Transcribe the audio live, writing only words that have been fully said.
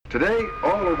Today,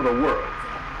 all over the world,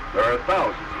 there are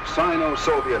thousands of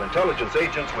Sino-Soviet intelligence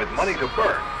agents with money to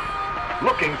burn,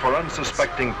 looking for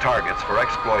unsuspecting targets for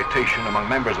exploitation among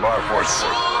members of our forces.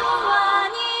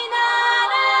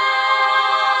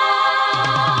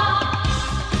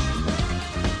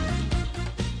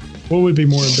 What would be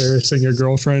more embarrassing, your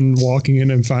girlfriend walking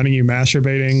in and finding you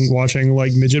masturbating, watching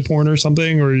like midget porn or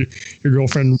something, or your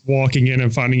girlfriend walking in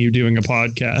and finding you doing a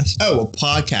podcast? Oh, a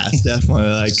podcast, definitely.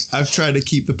 Like, I've tried to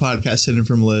keep the podcast hidden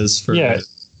from Liz for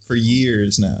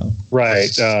years now. Right.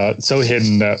 So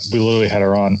hidden that we literally had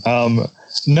her on.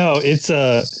 No, it's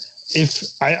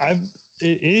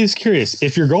it is curious.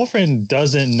 If your girlfriend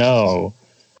doesn't know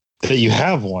that you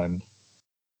have one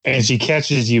and she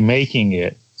catches you making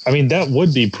it, I mean, that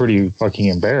would be pretty fucking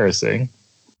embarrassing.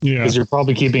 Yeah. Because you're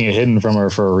probably keeping it hidden from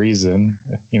her for a reason,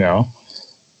 you know?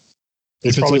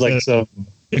 It's probably like so.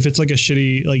 If it's like a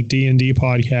shitty like D&D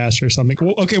podcast or something.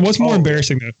 Well, okay, what's more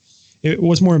embarrassing though?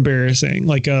 What's more embarrassing?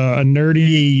 Like a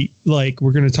nerdy, like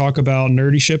we're going to talk about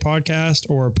nerdy shit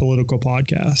podcast or a political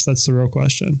podcast? That's the real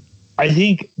question. I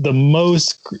think the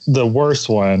worst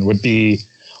one would be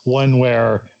one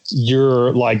where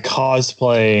you're like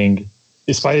cosplaying.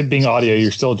 Despite it being audio,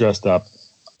 you're still dressed up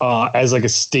as like a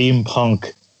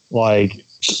steampunk, like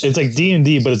it's like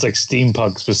D&D, but it's like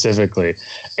steampunk specifically.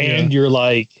 And you're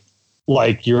like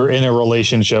you're in a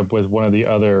relationship with one of the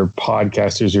other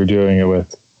podcasters you're doing it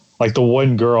with. Like the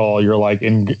one girl, you're like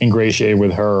ingratiated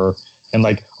with her and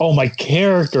like, oh, my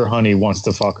character, honey, wants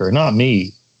to fuck her, not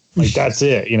me. Like, that's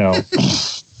it, you know?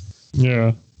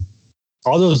 Yeah.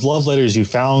 All those love letters you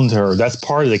found her, that's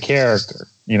part of the character,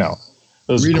 you know?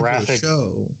 Those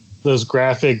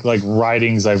graphic like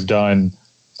writings I've done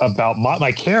about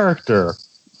my character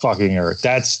fucking her.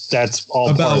 That's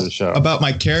all part of the show. About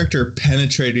my character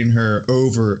penetrating her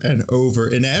over and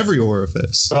over in every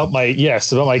orifice. About my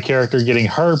character getting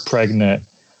her pregnant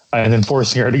and then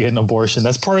forcing her to get an abortion.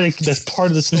 That's part of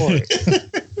the story.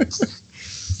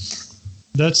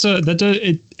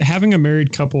 Having a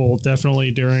married couple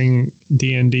definitely during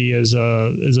D&D is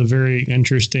a very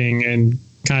interesting and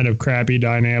kind of crappy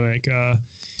dynamic.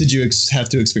 Did you have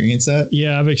to experience that?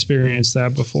 Yeah, I've experienced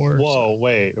that before. Whoa,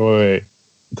 wait.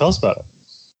 Tell us about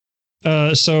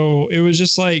it. So it was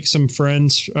just like some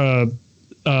friends not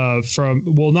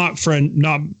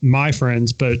my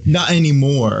friends, but not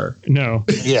anymore. No.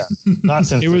 Yeah. Not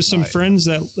since it was some friends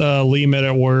that Lee met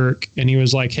at work, and he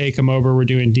was like, "Hey, come over. We're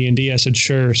doing D&D." I said,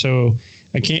 "Sure." So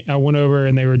I went over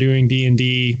and they were doing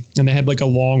D&D, and they had like a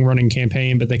long running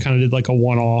campaign, but they kind of did like a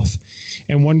one-off.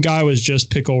 And one guy was just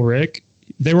Pickle Rick.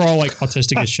 They were all like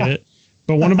autistic as shit,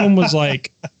 but one of them was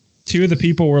like, two of the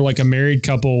people were like a married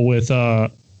couple with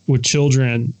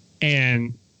children,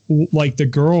 and like the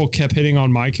girl kept hitting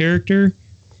on my character,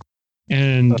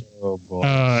 and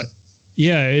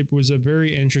it was a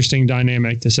very interesting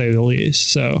dynamic to say the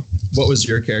least. So, what was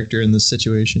your character in this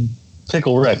situation?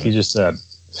 Pickle Rick, you just said.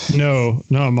 No,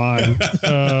 not mine.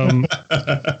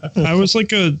 I was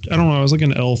like I was like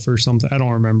an elf or something. I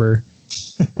don't remember.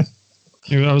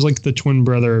 I was like the twin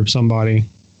brother of somebody.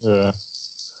 Yeah.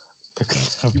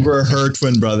 You were her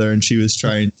twin brother and she was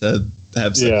trying to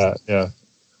have sex. Yeah.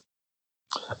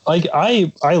 Like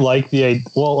I like the,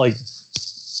 well, like,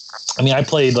 I mean, I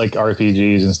played like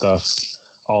RPGs and stuff,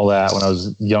 all that when I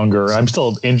was younger. I'm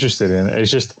still interested in it. It's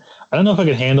just, I don't know if I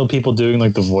could handle people doing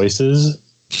like the voices.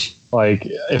 Like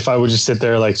if I would just sit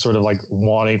there, like sort of like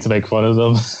wanting to make fun of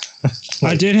them.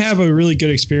 I did have a really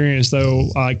good experience though.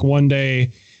 Like one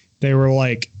day they were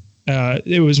like,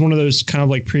 it was one of those kind of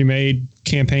like pre-made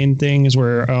campaign things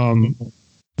where,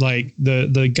 like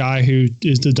the guy who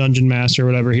is the dungeon master or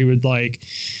whatever, he would like,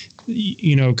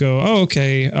 go, "Oh,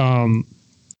 okay.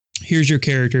 Here's your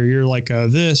character. You're like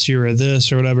this, you're a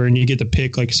this or whatever." And you get to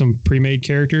pick like some pre-made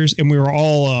characters. And we were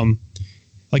all,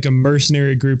 like a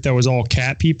mercenary group that was all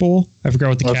cat people. I forgot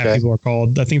what the cat people are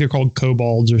called. I think they're called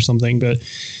kobolds or something, but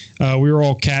we were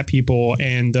all cat people.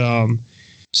 And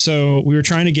so we were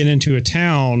trying to get into a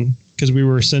town because we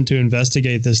were sent to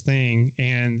investigate this thing,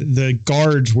 and the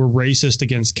guards were racist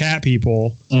against cat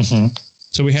people. Mm-hmm.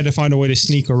 So we had to find a way to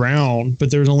sneak around,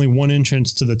 but there was only one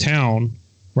entrance to the town,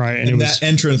 right? And that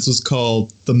entrance was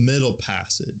called the Middle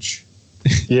Passage.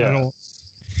 Yeah.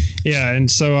 Yeah,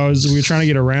 and so we were trying to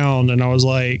get around, and I was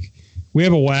like, "We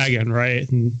have a wagon, right?"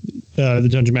 And the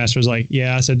dungeon master was like,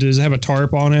 "Yeah." I said, "Does it have a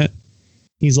tarp on it?"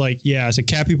 He's like, "Yeah." I said,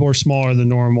 "Cat people are smaller than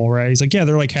normal, right?" He's like, "Yeah,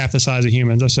 they're like half the size of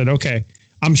humans." I said, "Okay,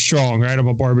 I'm strong, right? I'm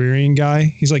a barbarian guy."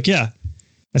 He's like, "Yeah."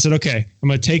 I said, "Okay, I'm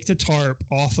gonna take the tarp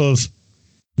off of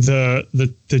the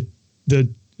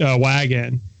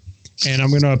wagon, and I'm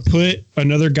going to put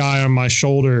another guy on my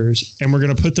shoulders, and we're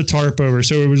going to put the tarp over.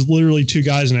 So it was literally two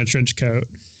guys in a trench coat,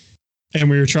 and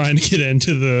we were trying to get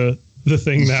into the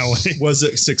thing that way. Was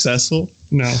it successful?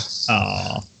 No.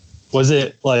 Oh. Was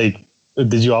it like,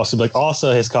 did you also be like,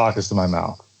 also his cock is to my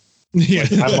mouth? Yeah.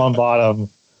 Like, I'm on bottom.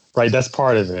 Right. That's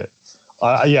part of it.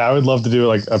 Yeah, I would love to do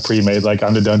like a pre-made, like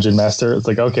I'm the dungeon master. It's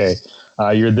like, okay,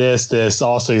 you're this,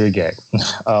 also you're gay.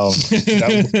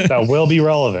 That will be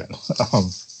relevant.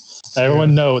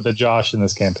 Everyone know that Josh in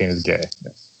this campaign is gay.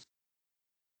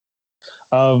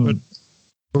 Are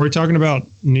we talking about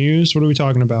news? What are we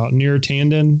talking about? Neera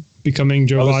Tanden becoming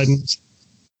Joe Biden?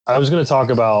 I was going to talk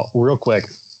about real quick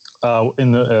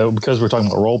because we're talking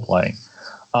about role playing.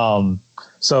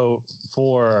 So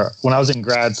for when I was in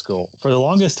grad school, for the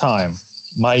longest time,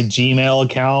 my Gmail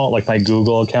account, like my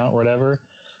Google account or whatever,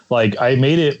 like I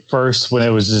made it first when it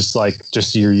was just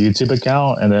your YouTube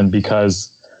account. And then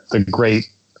because the great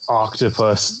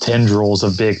octopus tendrils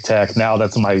of big tech, now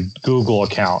that's my Google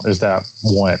account is that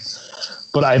one.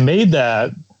 But I made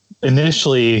that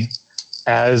initially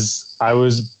as I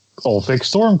was Ulfric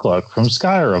Stormcloak from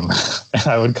Skyrim. And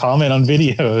I would comment on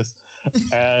videos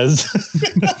as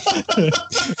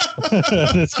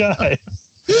this guy.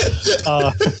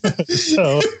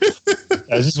 So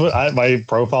that's just what my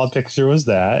profile picture was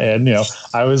that. And,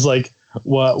 I was like,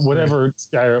 whatever.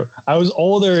 I was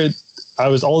older. I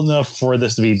was old enough for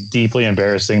this to be deeply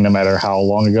embarrassing, no matter how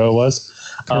long ago it was.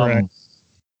 Correct.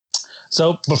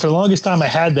 But for the longest time I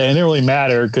had that, and it didn't really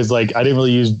matter because like I didn't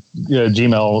really use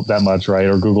Gmail that much, right,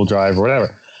 or Google Drive or whatever.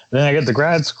 And then I get to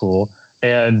grad school,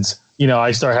 and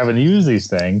I start having to use these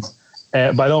things,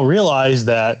 but I don't realize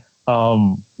that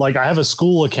like I have a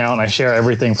school account. I share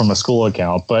everything from a school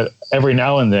account, but every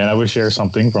now and then I would share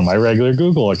something from my regular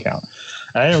Google account.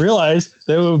 And I didn't realize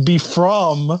that it would be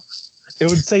from. It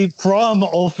would say from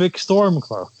Ulfric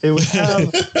Stormcloak. It would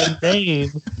have the name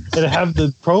and have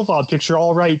the profile picture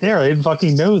all right there. I didn't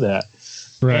fucking know that.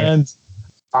 Right. And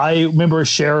I remember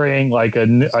sharing like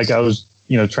I was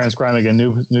transcribing a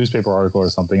newspaper article or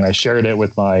something, and I shared it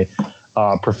with my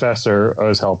professor I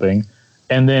was helping.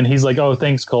 And then he's like, "Oh,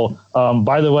 thanks, Cole.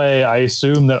 By the way, I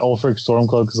assume that Ulfric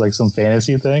Stormcloak is like some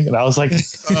fantasy thing." And I was like,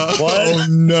 "What? Oh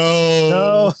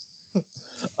no!"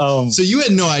 So you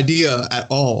had no idea at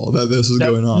all that this was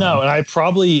going on. No, and I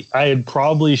had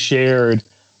probably shared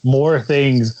more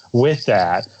things with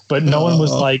that, but no one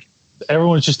was like,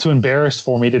 everyone was just too embarrassed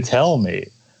for me to tell me.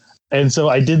 And so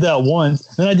I did that once,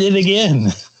 then I did it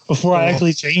again before I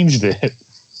actually changed it.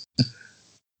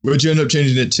 Would you end up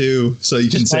changing it to so you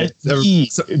can say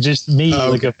just me,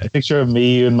 like a picture of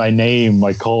me and my name,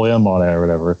 like Cole M on it or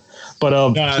whatever. But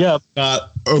not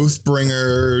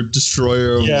Oathbringer,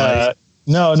 Destroyer of Light.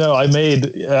 No,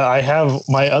 I have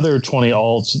my other 20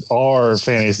 alts are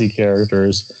fantasy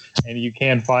characters, and you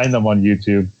can find them on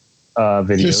YouTube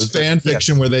videos. Just fan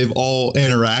fiction where they've all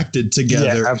interacted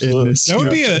together. Yeah, absolutely.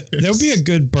 That would be a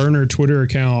good burner Twitter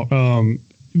account.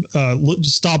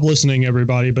 Stop listening,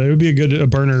 everybody, but it would be a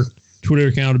burner Twitter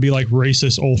account to be like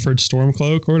racist Ulfric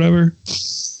Stormcloak or whatever.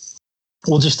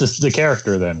 Well, just the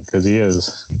character then, because he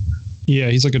is. Yeah,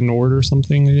 he's like a Nord or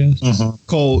something, I guess. Mm-hmm.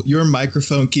 Cole, your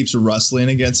microphone keeps rustling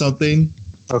against something.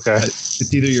 Okay.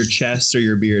 It's either your chest or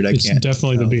your beard. It's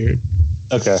definitely the beard.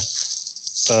 Okay.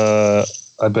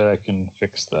 I bet I can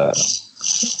fix that.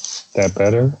 That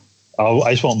better?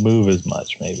 I just won't move as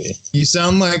much, maybe. You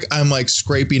sound like I'm like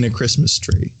scraping a Christmas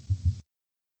tree.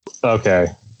 Okay.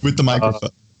 With the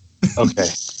microphone. Okay.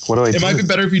 What do I do? It might be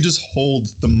better if you just hold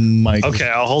the mic. Okay,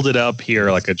 I'll hold it up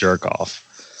here like a jerk off.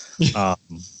 I'm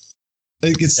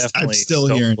still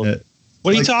hearing it.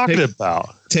 What are you talking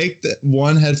about? Take the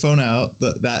one headphone out,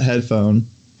 that headphone.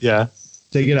 Yeah.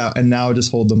 Take it out, and now just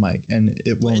hold the mic, and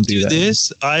it won't do that.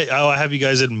 This? I have you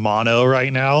guys in mono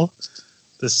right now.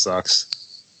 This sucks.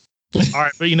 All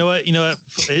right, but you know what?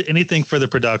 Anything for the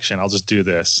production. I'll just do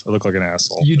this. I look like an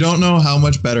asshole. You don't know how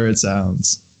much better it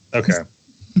sounds. Okay.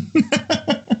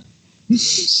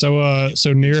 So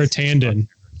Neera Tanden.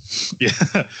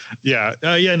 Yeah.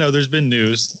 No, there's been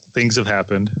news. Things have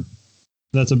happened.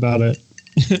 That's about it.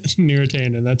 Neera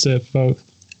Tanden. That's it, folks.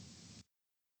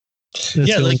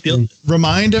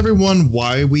 Remind everyone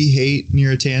why we hate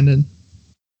Neera Tanden.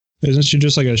 Isn't she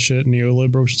just like a shit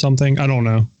neoliberal or something? I don't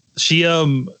know. She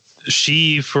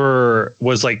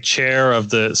was like chair of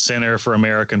the Center for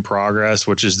American Progress,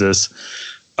 which is this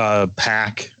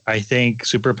PAC, I think,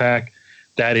 super PAC.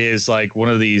 That is like one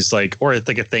of these or it's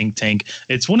like a think tank.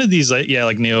 It's one of these like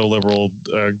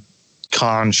neoliberal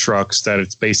constructs that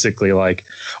it's basically like,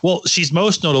 well, she's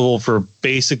most notable for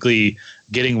basically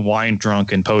getting wine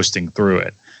drunk and posting through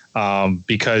it,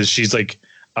 because she's like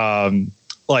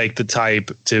like the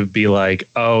type to be like,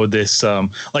 oh, this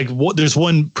there's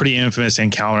one pretty infamous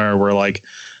encounter where like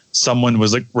someone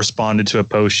was like responded to a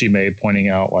post she made pointing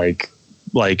out like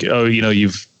oh,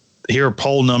 here are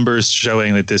poll numbers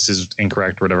showing that this is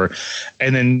incorrect or whatever,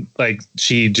 and then like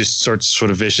she just starts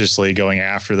sort of viciously going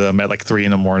after them at like 3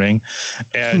 a.m.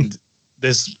 and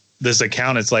this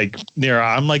account, it's like,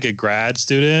 I'm like a grad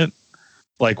student.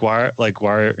 Why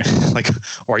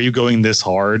are you going this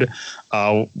hard?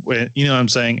 When, you know what I'm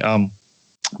saying?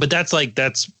 But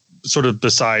that's sort of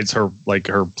besides her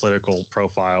political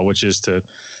profile, which is to,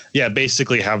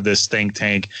 basically have this think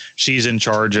tank. She's in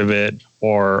charge of it,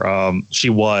 or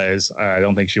she was. I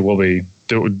don't think she will be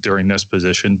during this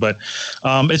position, but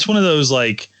it's one of those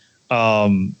the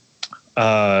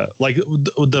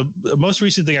most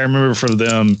recent thing I remember from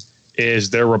them is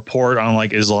their report on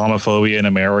like Islamophobia in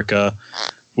America,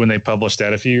 when they published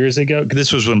that a few years ago.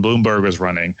 This was when Bloomberg was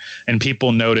running, and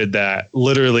people noted that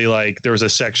literally like there was a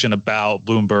section about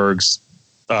Bloomberg's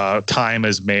time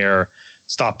as mayor,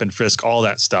 stop and frisk, all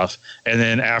that stuff. And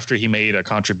then after he made a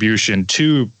contribution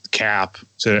to CAP,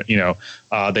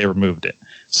 they removed it.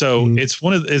 So it's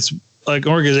like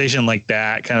an organization like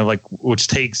that, kind of like, which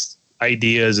takes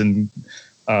ideas and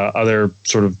other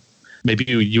sort of, maybe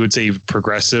you would say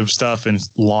progressive stuff, and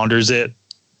launders it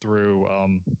through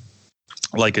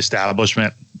like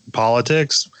establishment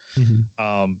politics.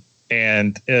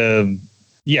 And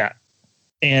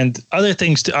other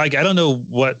things too. Like, I don't know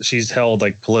what she's held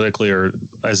like politically or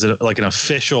as like an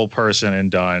official person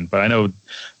and done, but I know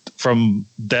from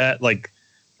that, like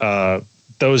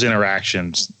those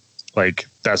interactions, like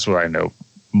that's what I know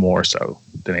more so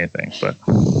than anything. But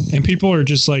and people are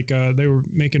just like they were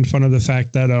making fun of the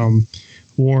fact that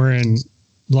Warren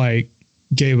like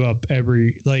gave up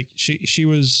she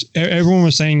was, everyone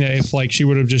was saying that if like she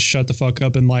would have just shut the fuck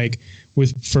up and like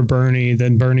for Bernie,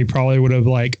 then Bernie probably would have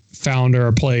like found her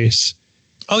a place.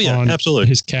 Oh yeah, absolutely.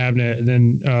 His cabinet. And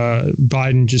then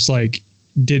Biden just like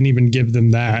didn't even give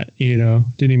them that, didn't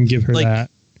even give her that.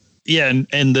 Yeah.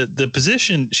 And the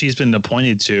position she's been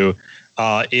appointed to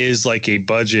is like a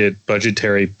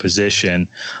budgetary position.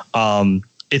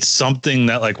 It's something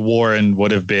that like Warren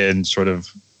would have been sort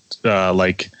of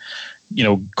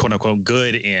quote unquote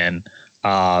good in,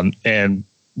 and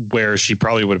where she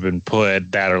probably would have been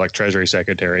put, that or like Treasury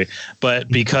Secretary. But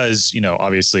because,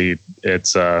 obviously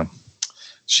it's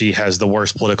she has the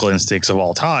worst political instincts of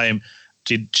all time,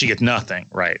 she gets nothing,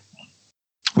 right?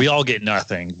 We all get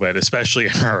nothing, but especially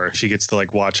her, she gets to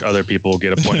like watch other people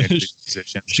get appointed to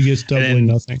positions. She gets doubly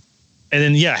nothing. And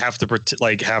then have to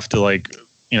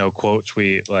quote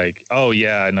tweet like, oh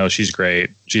yeah, no, she's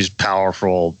great, she's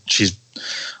powerful, she's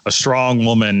a strong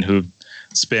woman who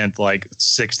spent like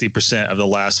 60% of the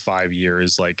last 5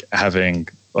 years like having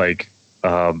like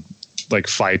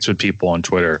fights with people on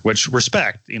Twitter, which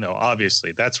respect,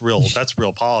 obviously that's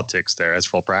real politics there,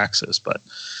 that's real praxis. But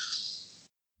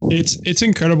it's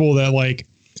incredible that like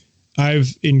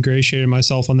I've ingratiated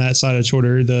myself on that side of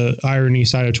Twitter, the irony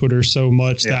side of Twitter, so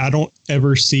much that I don't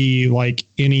ever see like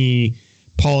any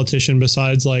politician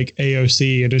besides like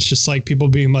AOC, and it's just like people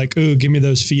being like, "Ooh, give me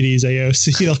those feeties,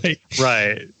 AOC." Like,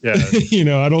 right?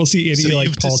 Yeah. I don't see any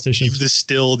politicians. You've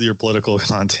distilled your political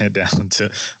content down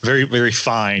to very, very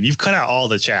fine. You've cut out all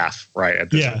the chaff, right? At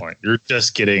this point, you're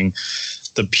just getting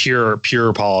the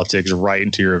pure politics right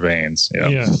into your veins.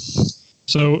 Yeah.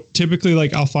 So typically,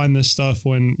 like, I'll find this stuff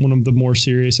when one of the more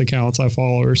serious accounts I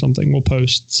follow or something will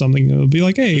post something that'll be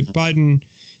like, "Hey, Biden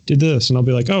did this," and I'll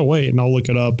be like, "Oh, wait," and I'll look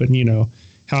it up, and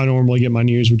how I normally get my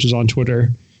news, which is on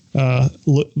Twitter,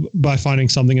 by finding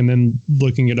something and then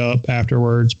looking it up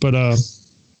afterwards. But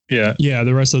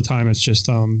the rest of the time it's just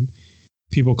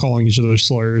people calling each other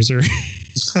slurs, or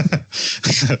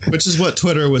which is what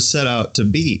Twitter was set out to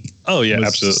be. Oh yeah,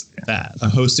 absolutely. That a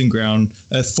hosting ground,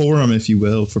 a forum, if you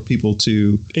will, for people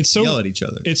to yell at each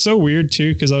other. It's so weird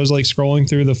too, because I was like scrolling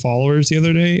through the followers the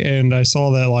other day, and I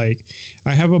saw that like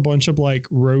I have a bunch of like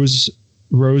rose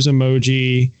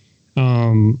emoji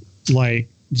like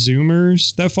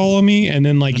Zoomers that follow me, and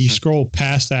then like you scroll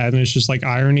past that and it's just like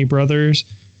Irony Brothers,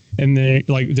 and then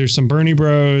like there's some Bernie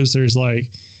Bros, there's like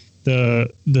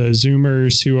the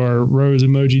Zoomers who are Rose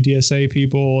Emoji DSA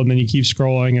people, and then you keep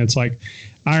scrolling and it's like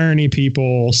irony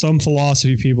people, some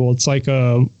philosophy people. It's like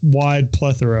a wide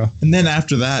plethora. And then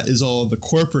after that is all the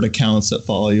corporate accounts that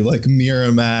follow you, like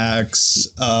Miramax,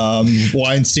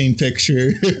 Weinstein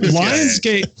Pictures.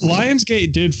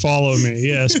 Lionsgate did follow me,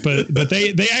 yes, but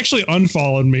they actually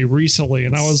unfollowed me recently,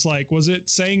 and I was like, was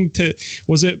it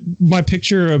my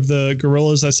picture of the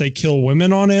gorillas that say kill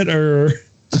women on it, or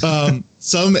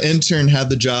some intern had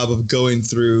the job of going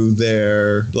through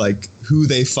their like who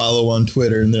they follow on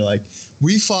Twitter, and they're like,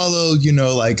 we follow, you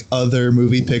know, like other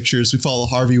movie pictures. We follow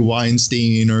Harvey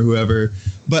Weinstein or whoever,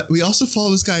 but we also follow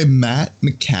this guy Matt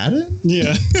McCadden.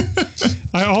 Yeah.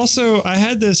 I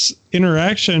had this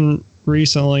interaction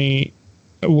recently,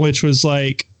 which was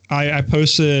like I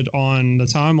posted on the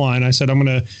timeline. I said I'm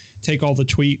going to take all the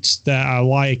tweets that I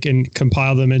like and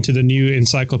compile them into the new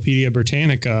Encyclopedia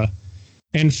Britannica.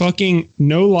 And fucking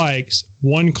no likes,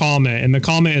 one comment. And the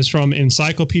comment is from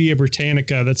Encyclopedia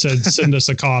Britannica that said, send us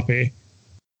a copy.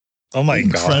 Oh my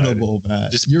God. Incredible,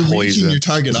 Matt. Just You're poison. reaching your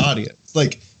target audience.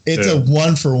 Like, it's a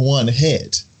 1-for-1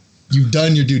 hit. You've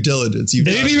done your due diligence. They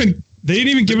didn't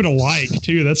even give it a like,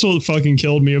 too. That's what fucking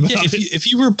killed me about it. If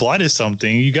you reply to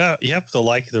something, you have to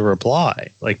like the reply.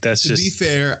 Like, that's to just... be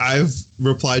fair, I've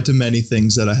replied to many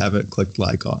things that I haven't clicked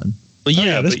like on. But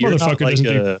yeah, this motherfucker doesn't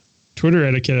do Twitter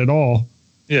etiquette at all.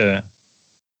 Yeah.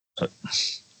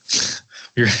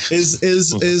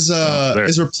 Is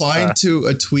replying to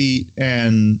a tweet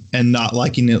and not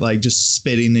liking it like just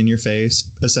spitting in your face,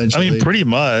 essentially? I mean, pretty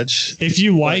much. If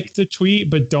you like the tweet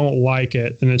but don't like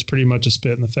it, then it's pretty much a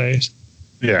spit in the face.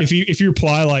 Yeah. If you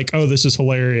reply like, "Oh, this is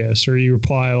hilarious," or you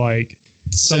reply like,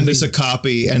 "Send us a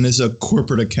copy," and it's a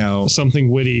corporate account,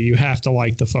 something witty, you have to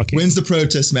like the fucking. When's the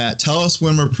protest, Matt? Tell us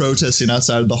when we're protesting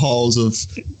outside of the halls of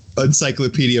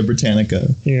Encyclopedia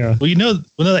Britannica. Yeah. Well,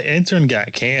 the intern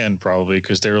got canned probably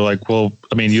because they were like, well,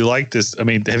 I mean, you like this. I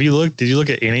mean, did you look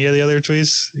at any of the other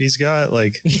tweets he's got?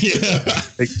 Like, yeah.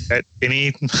 Like at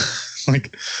any,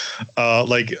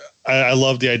 I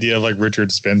love the idea of like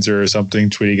Richard Spencer or something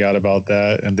tweeting out about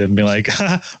that and then be like,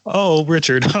 oh,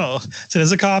 Richard, send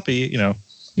us a copy, you know?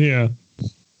 Yeah.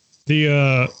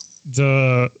 The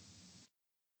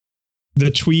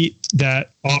tweet that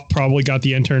probably got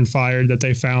the intern fired that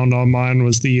they found on mine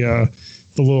was the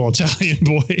little Italian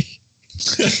boy.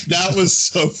 That was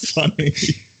so funny.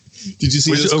 Did you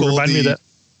see this? Remind me of that.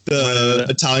 The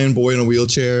Italian boy in a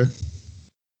wheelchair.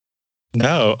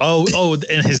 No. Oh,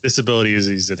 and his disability is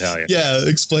he's Italian. Yeah,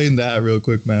 explain that real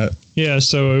quick, Matt. Yeah,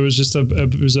 so it was just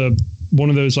one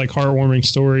of those like heartwarming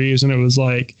stories, and it was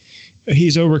like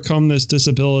he's overcome this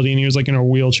disability and he was like in a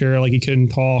wheelchair, like he couldn't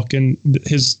talk, and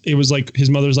it was like his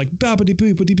mother's like in the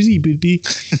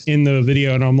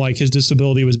video, and I'm like, his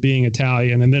disability was being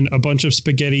Italian. And then a bunch of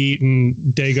spaghetti eating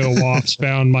Dago wops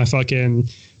found my fucking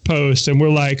post and we're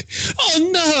like, oh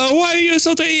no, why are you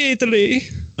so to Italy?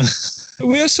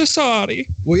 We're so sorry.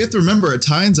 Well, you have to remember,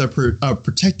 Italians are a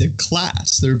protected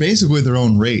class. They're basically their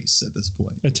own race at this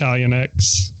point. Italian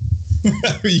X.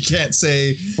 You can't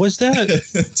say. Was that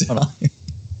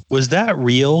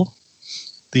real?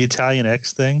 The Italian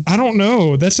X thing? I don't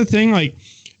know. That's the thing. Like,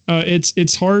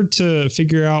 it's hard to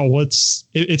figure out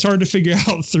it's hard to figure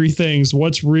out three things: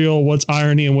 what's real, what's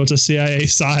irony, and what's a CIA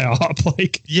psyop.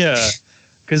 Like, yeah,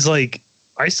 because like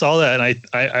I saw that and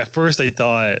I at first I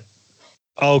thought,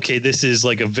 okay, this is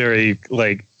like a very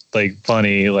like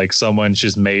funny, like someone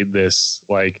just made this,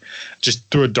 like just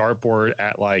threw a dartboard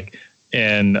at like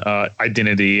an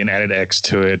identity and added X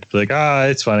to it, like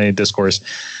it's funny discourse.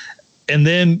 And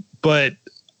then but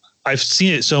I've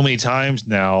seen it so many times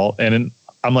now, and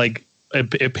I'm like,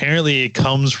 apparently it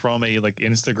comes from a like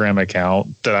Instagram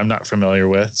account that I'm not familiar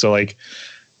with. So like,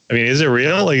 I mean, is it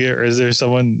real? Like, or is there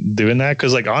someone doing that?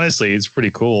 Because like honestly, it's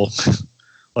pretty cool.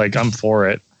 Like, I'm for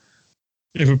it.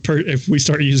 If we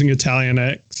start using Italian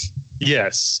X,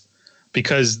 yes,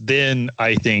 because then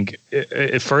I think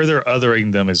further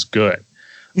othering them is good.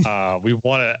 We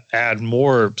want to add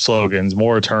more slogans,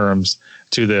 more terms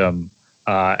to them,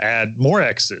 add more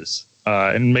X's,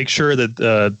 and make sure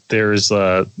that there's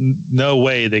no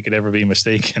way they could ever be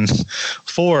mistaken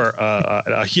for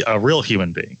a real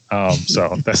human being.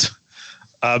 So that's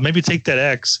maybe take that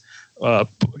X,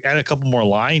 add a couple more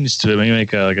lines to it, maybe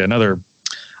make like another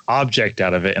object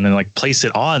out of it, and then like place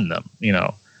it on them, you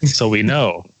know, so we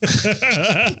know.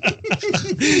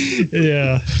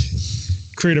 Yeah,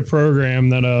 create a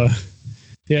program that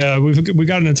we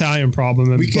got an Italian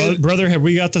problem, and brother, have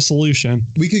we got the solution?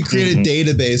 We could create a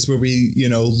database where we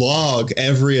log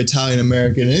every Italian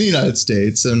American in the United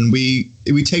States, and we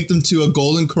take them to a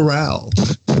golden corral.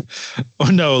 Oh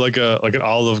no, like an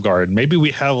Olive Garden. Maybe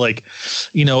we have like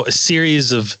a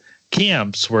series of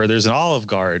camps where there's an Olive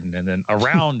Garden, and then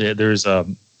around it there's a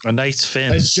nice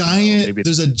fence.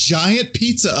 There's a giant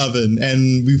pizza oven,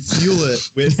 and we fuel it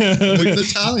with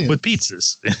Italian. With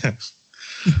pizzas.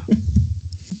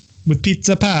 With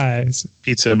pizza pies.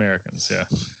 Pizza Americans, yeah.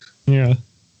 Yeah.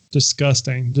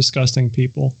 Disgusting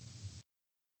people.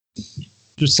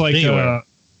 Just like anyway.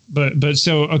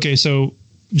 So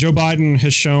Joe Biden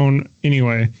has shown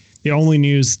anyway the only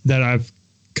news that I've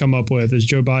come up with is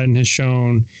Joe Biden has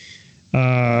shown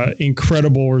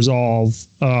incredible resolve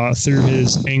through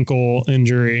his ankle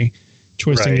injury,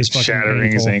 twisting his fucking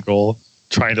shattering his ankle,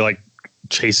 trying to like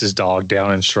chase his dog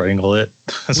down and strangle it.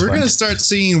 We're going to start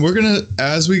seeing,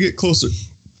 as we get closer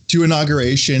to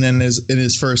inauguration and in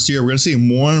his first year, we're going to see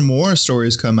more and more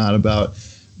stories come out about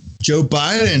Joe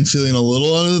Biden feeling a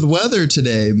little under the weather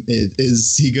today.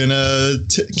 Is he going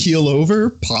to keel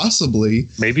over? Possibly.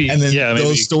 Maybe. And then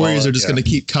those stories are just going to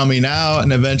keep coming out,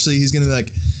 and eventually he's going to be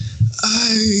like,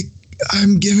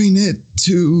 I'm giving it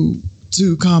to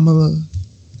Kamala.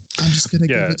 I'm just going to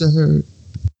give it to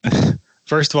her.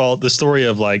 First of all, the story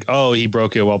of like, oh, he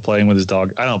broke it while playing with his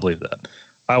dog. I don't believe that.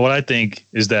 What I think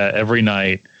is that every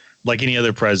night, like any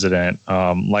other president,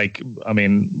 like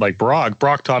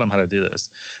Barack taught him how to do this.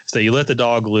 So you let the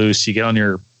dog loose, you get on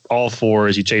your all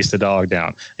fours, you chase the dog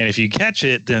down. And if you catch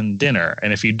it, then dinner.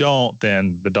 And if you don't,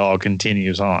 then the dog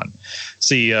continues on.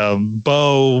 See,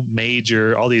 Bo,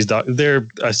 Major, all these dogs, they're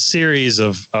a series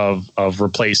of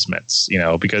replacements, you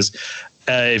know, because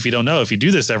if you don't know, if you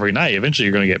do this every night, eventually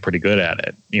you're going to get pretty good at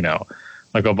it, you know.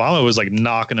 Like Obama was like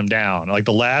knocking him down. Like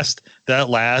that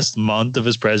last month of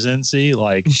his presidency,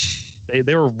 like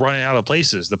they were running out of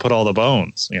places to put all the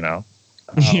bones, you know?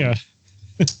 Yeah.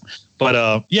 But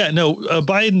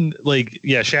Biden, like,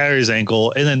 shattered his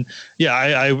ankle. And then,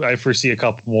 I foresee a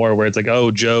couple more where it's like,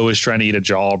 oh, Joe is trying to eat a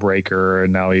jawbreaker.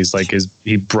 And now he's like,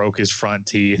 he broke his front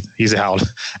teeth. He's out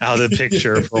of the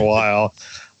picture for a while.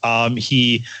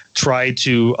 He tried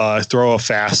to throw a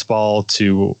fastball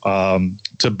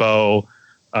to Bo,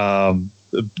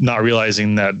 not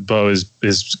realizing that Bo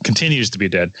continues to be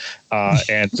dead,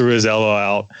 and threw his elbow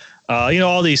out.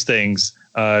 All these things.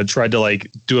 Tried to like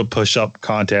do a push-up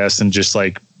contest and just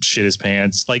like shit his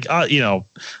pants. Like a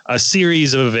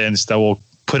series of events that will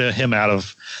put him out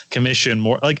of commission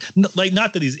more. Like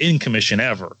not that he's in commission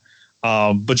ever.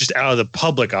 But just out of the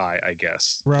public eye, I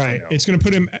guess. Right. You know. It's going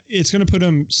to put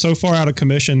him so far out of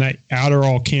commission that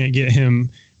Adderall can't get him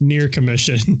near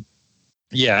commission.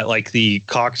 Yeah. Like the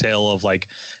cocktail of like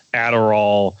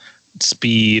Adderall,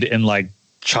 speed, and like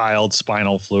child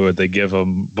spinal fluid they give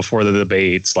him before the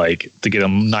debates, like to get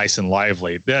him nice and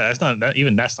lively. Yeah. That's not going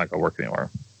to work anymore.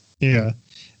 Yeah.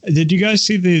 Did you guys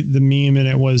see the meme? And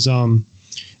it was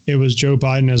Joe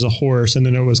Biden as a horse, and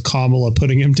then it was Kamala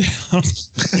putting him down.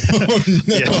 Oh,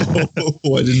 no. Yeah.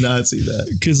 I did not see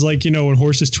that. Because, like, when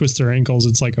horses twist their ankles,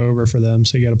 it's like over for them.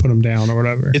 So you got to put them down or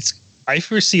whatever. I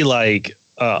foresee like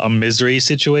a misery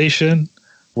situation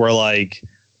where like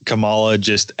Kamala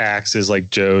just acts as like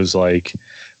Joe's like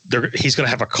he's going to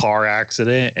have a car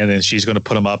accident, and then she's going to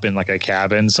put him up in like a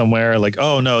cabin somewhere. Like,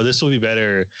 oh no, this will be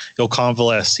better. He'll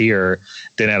convalesce here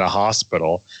than at a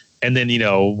hospital. And then,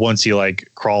 once he like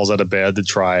crawls out of bed to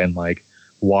try and like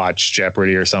watch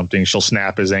Jeopardy or something, she'll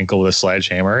snap his ankle with a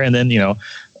sledgehammer, and then,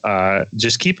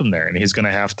 just keep him there. And he's going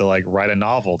to have to like write a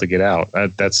novel to get out.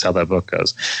 That's how that book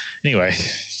goes. Anyway.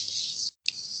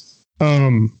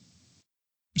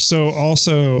 So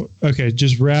also, okay,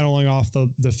 just rattling off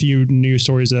the few news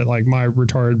stories that like my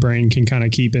retarded brain can kind of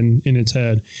keep in its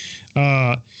head.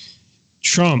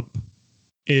 Trump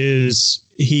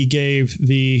he gave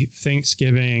the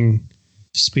Thanksgiving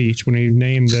speech when he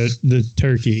named the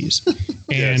turkeys.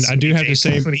 And I do have to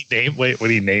say, when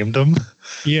he named them.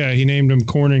 Yeah, he named them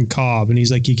corn and cob, and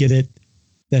he's like, you get it?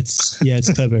 It's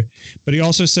clever. But he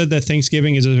also said that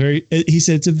Thanksgiving is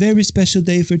it's a very special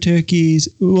day for turkeys.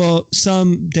 Well,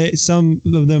 some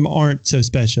of them aren't so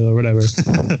special or whatever.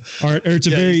 It's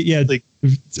a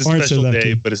special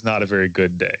day, but it's not a very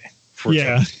good day.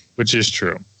 Trump, which is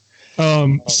true.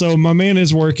 So my man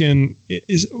is working.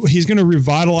 He's going to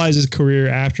revitalize his career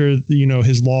after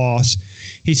his loss.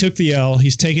 He took the L.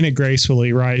 He's taking it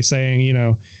gracefully, right? Saying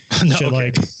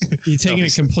like he's taking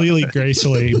it completely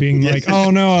gracefully, being like, oh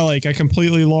no, I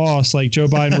completely lost. Like Joe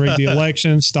Biden rigged the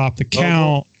election, stop the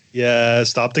count. Yeah,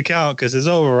 stop the count because it's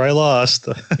over. I lost.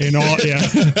 in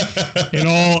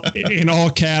all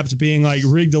caps, being like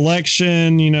rigged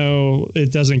election.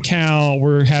 It doesn't count.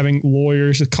 We're having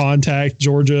lawyers contact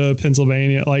Georgia,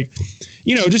 Pennsylvania,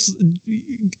 just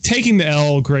taking the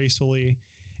L gracefully.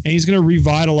 And he's going to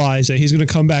revitalize it. He's going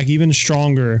to come back even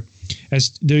stronger.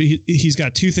 He's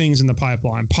got two things in the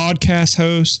pipeline: podcast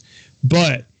host,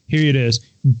 but here it is,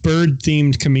 bird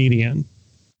themed comedian.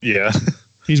 Yeah.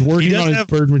 He's working on his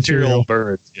bird material.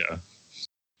 Birds,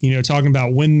 yeah. Talking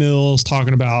about windmills,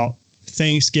 talking about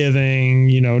Thanksgiving,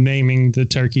 naming the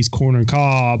turkeys corn and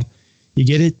cob. You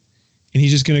get it? And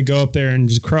he's just going to go up there and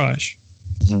just crush.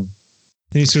 Mm-hmm.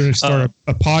 Then he's going to start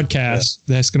a podcast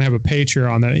that's going to have a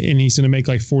Patreon, and he's going to make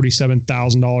like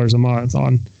 $47,000 a month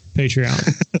on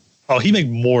Patreon. Oh, he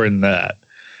made more than that.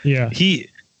 Yeah. He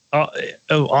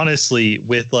honestly,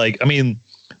 with like, I mean,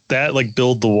 that like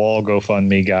Build the Wall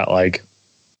GoFundMe got like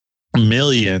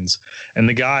millions, and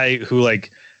the guy who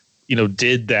like, you know,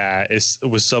 did that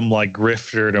was some like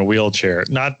grifter in a wheelchair.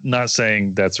 Not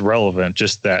saying that's relevant,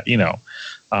 just that, you know.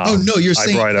 Oh no, you're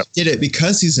saying he did it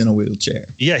because he's in a wheelchair.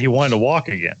 Yeah, he wanted to walk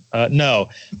again. No,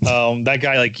 that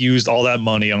guy like used all that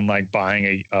money on like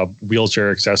buying a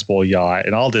wheelchair accessible yacht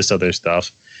and all this other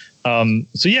stuff.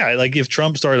 So yeah, like if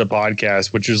Trump started a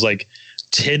podcast, which was like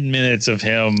 10 minutes of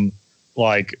him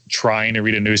like trying to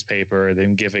read a newspaper,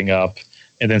 then giving up,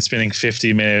 and then spending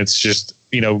 50 minutes just,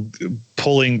 you know,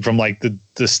 pulling from like the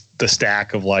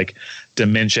stack of like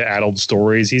dementia-addled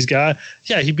stories he's got,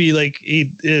 yeah, he'd be like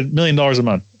 $1 million a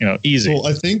month, you know, easy. Well,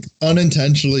 I think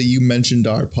unintentionally you mentioned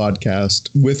our podcast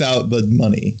without the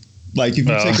money. Like if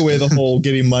you take away the whole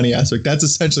getting money aspect, that's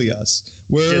essentially us.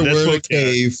 We're in a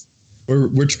cave.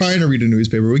 We're trying to read a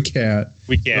newspaper. We can't.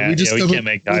 We can't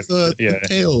make time with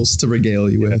tales to regale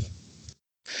you with.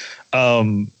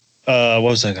 What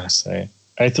was I gonna say?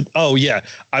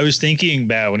 I was thinking,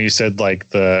 Matt, when you said like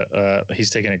he's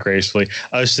taking it gracefully,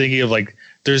 I was thinking of like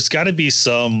there's got to be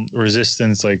some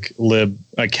resistance like lib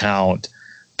account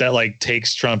that like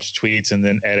takes Trump's tweets and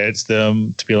then edits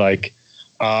them to be like,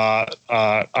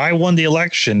 I won the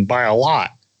election by a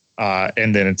lot.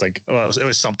 And then it's like, well, it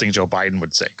was something Joe Biden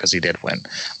would say because he did win.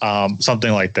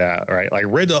 Something like that, right? Like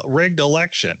rigged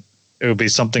election. It would be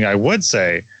something I would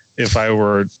say if I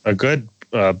were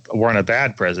weren't a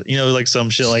bad president, you know, like some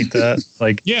shit like that.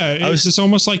 Like, yeah, it's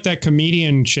almost like that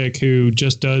comedian chick who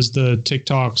just does the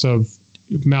TikToks of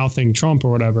mouthing Trump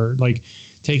or whatever, like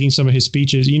taking some of his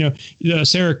speeches, you know,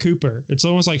 Sarah Cooper. It's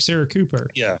almost like Sarah Cooper.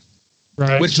 Yeah.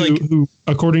 Right. Who,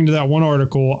 according to that one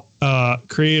article,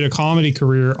 created a comedy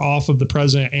career off of the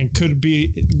president and could have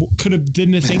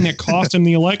been the thing that cost him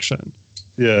the election.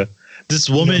 Yeah. This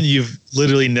woman you've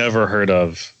literally never heard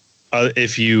of.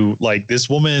 If you like this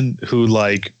woman who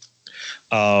like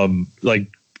I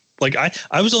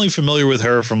was only familiar with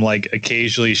her from like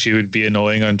occasionally she would be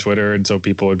annoying on Twitter, and so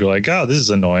people would be like, oh, this is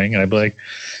annoying, and I'd be like,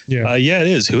 yeah, it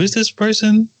is. Who is this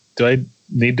person? Do I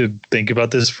need to think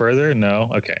about this further?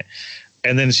 No. Okay.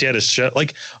 And then she had a show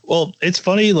like, well, it's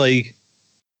funny. Like,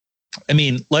 I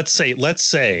mean, let's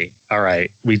say, all right,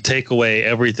 we take away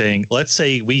everything. Let's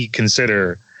say we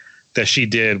consider that she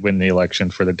did win the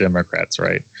election for the Democrats,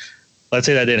 right? Let's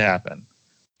say that did happen.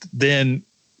 Then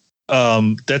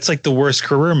that's like the worst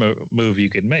career move you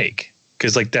could make.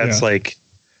 Because like that's like,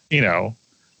 you know,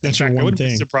 that's your one thing. I wouldn't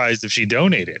be surprised if she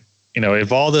donated. You know,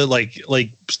 if all the like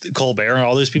Colbert and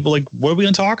all those people, like, what are we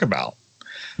gonna talk about?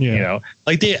 Yeah. You know,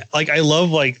 I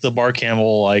love like the Mark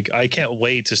Hamill, like I can't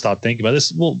wait to stop thinking about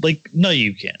this. Well, like, no,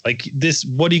 you can't. Like this,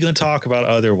 what are you gonna talk about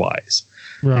otherwise?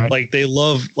 Right. Like they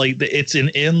love it's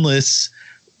an endless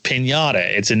pinata.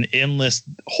 It's an endless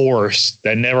horse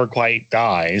that never quite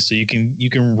dies. So you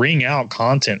can wring out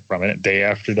content from it day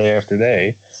after day after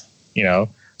day, you know?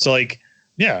 So like,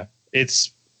 yeah,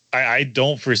 I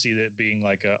don't foresee that being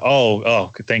like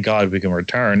thank God we can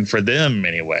return for them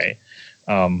anyway.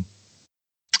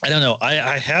 I don't know.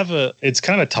 I have it's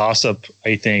kind of a toss up.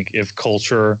 I think if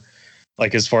culture,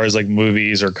 like as far as like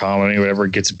movies or comedy, or whatever,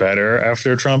 gets better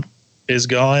after Trump is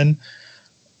gone.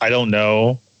 I don't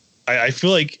know. I feel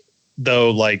like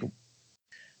though, like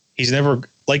he's never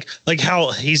like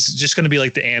how he's just going to be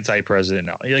like the anti-president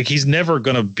now. Like he's never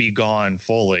going to be gone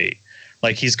fully.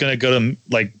 Like he's going to go to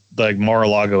like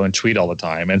Mar-a-Lago and tweet all the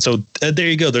time. And so there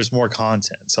you go. There's more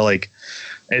content. So like,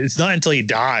 it's not until he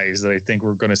dies that I think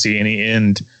we're going to see any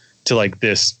end to like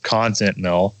this content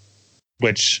mill,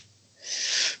 which,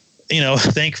 you know,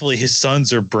 thankfully his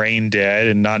sons are brain dead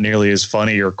and not nearly as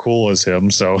funny or cool as him.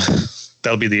 So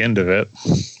that'll be the end of it.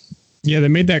 Yeah, they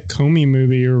made that Comey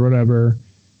movie or whatever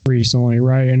recently,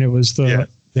 right? And it was they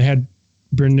had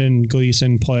Brendan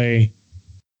Gleeson play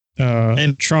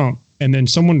and Trump. And then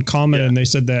someone commented and they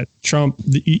said that Trump,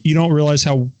 you don't realize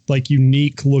how like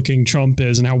unique looking Trump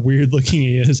is and how weird looking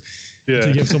he is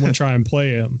to give someone try and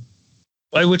play him.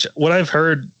 Which what I've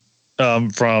heard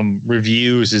from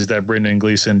reviews is that Brendan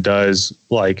Gleeson does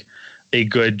like a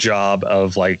good job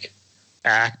of like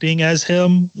acting as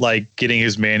him, like getting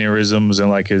his mannerisms and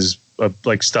like his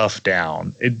like stuff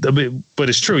down. But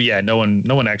it's true. Yeah. No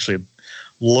one actually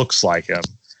looks like him.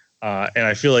 And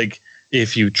I feel like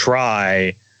if you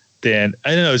try, then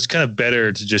I don't know, it's kind of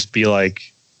better to just be like,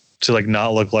 to like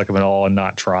not look like him at all and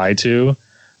not try to.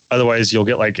 Otherwise you'll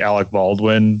get like Alec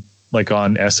Baldwin, like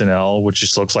on SNL, which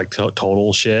just looks like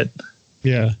total shit.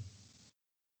 Yeah.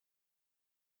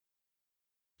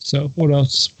 So what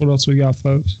else we got,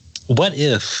 folks? What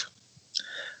if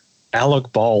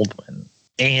Alec Baldwin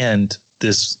and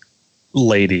this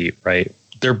lady, right?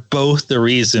 They're both the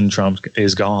reason Trump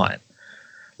is gone.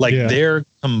 Like they're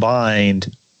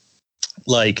combined.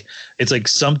 Like it's like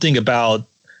something about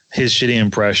his shitty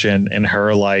impression and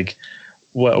her like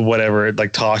whatever,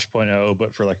 like Tosh.0,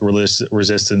 but for like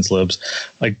resistance libs.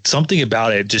 Like something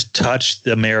about it just touched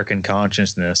the American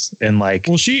consciousness and like.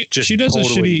 Well, she does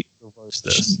totally a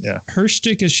shitty. Her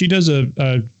shtick is she does a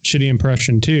shitty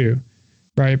impression too.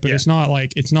 Right. But it's not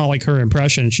like her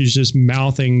impression. She's just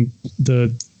mouthing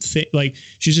like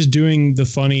she's just doing the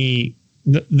funny,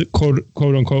 the quote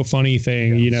unquote funny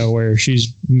thing, you know, where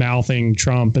she's mouthing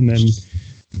Trump and then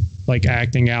like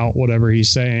acting out whatever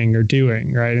he's saying or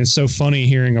doing. Right. And it's so funny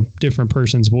hearing a different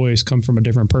person's voice come from a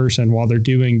different person while they're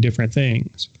doing different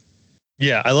things.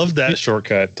 Yeah. I love that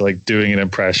shortcut to like doing an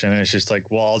impression. And it's just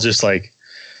like, well, I'll just like,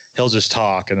 he'll just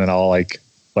talk and then I'll like,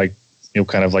 you'll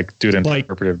kind of like do an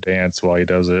interpretive dance while he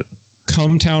does it.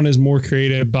 Cumtown is more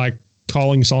creative by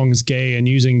calling songs gay and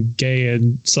using gay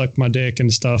and suck my dick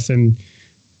and stuff in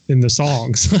the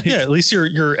songs. Yeah, at least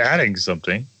you're adding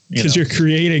something. Because you're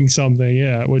creating something,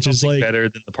 which something is like better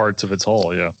than the parts of its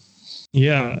whole,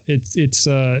 Yeah,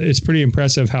 it's pretty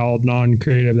impressive how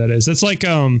non-creative that is. It's like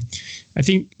I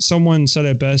think someone said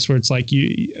it best where it's like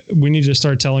we need to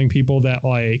start telling people that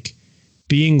like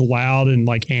being loud and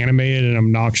like animated and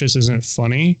obnoxious isn't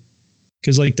funny,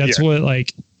 because like that's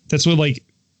what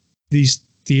these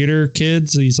theater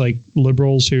kids, these like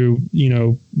liberals who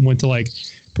went to like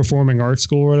performing arts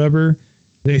school or whatever,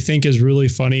 they think is really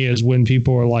funny is when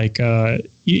people are like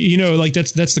like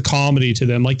that's the comedy to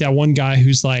them. Like that one guy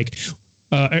who's like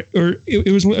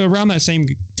it was around that same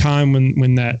time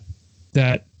when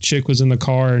that chick was in the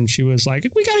car and she was like,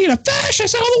 we gotta get a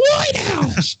fascist out of the White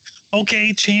House.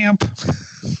 Okay, champ.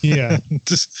 Yeah.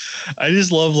 I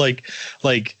just love like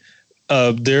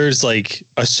there's like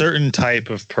a certain type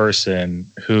of person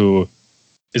who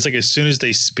it's like as soon as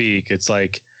they speak, it's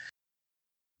like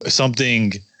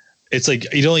something. It's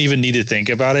like you don't even need to think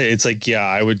about it. It's like, yeah,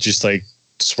 I would just like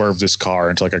swerve this car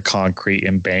into like a concrete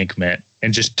embankment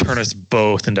and just turn us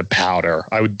both into powder.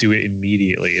 I would do it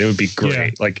immediately. It would be great.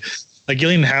 Yeah. Like you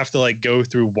don't even have to like go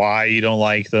through why you don't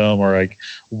like them or like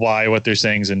why what they're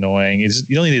saying is annoying.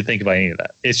 You don't need to think about any of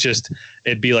that. It's just,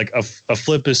 it'd be like a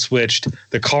flip is switched.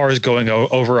 The car is going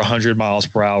over 100 miles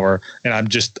per hour. And I'm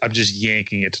just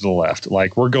yanking it to the left.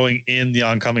 Like we're going in the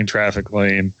oncoming traffic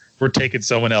lane. We're taking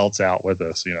someone else out with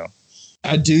us,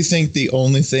 I do think the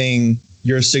only thing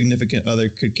your significant other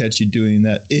could catch you doing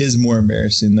that is more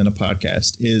embarrassing than a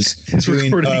podcast is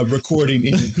doing recording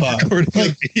in your car.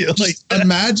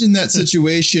 Imagine that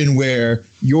situation where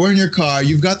you're in your car,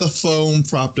 you've got the phone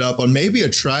propped up on maybe a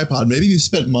tripod, maybe you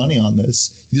spent money on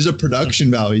this. There's a production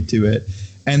value to it.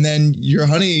 And then your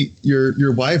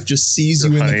wife just sees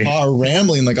you in the car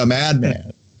rambling like a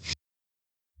madman.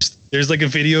 There's like a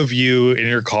video of you in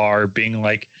your car being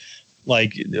like,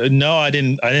 no, I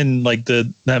didn't like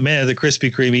the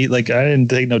Krispy Kreme. Like I didn't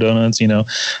take no donuts,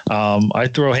 I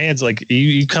throw hands like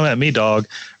you come at me, dog.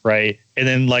 Right. And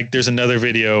then like, there's another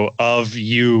video of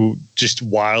you just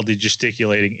wildly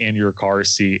gesticulating in your car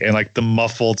seat and like the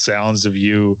muffled sounds of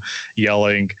you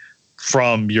yelling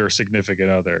from your significant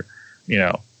other,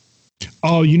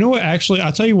 Oh, you know what? Actually,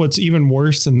 I'll tell you what's even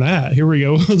worse than that. Here we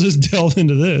go. We'll just delve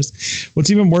into this.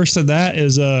 What's even worse than that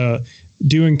is,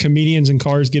 doing comedians in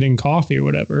cars getting coffee or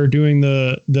whatever, or doing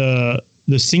the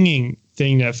singing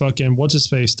thing that fucking what's his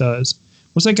face does.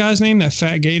 What's that guy's name? That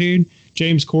fat gay dude,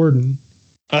 James Corden.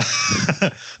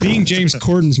 Being James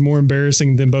Corden's more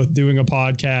embarrassing than both doing a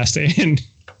podcast and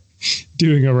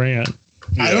doing a rant.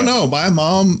 Yeah. I don't know. My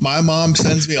mom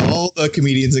sends me all the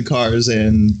comedians in cars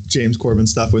and James Corbin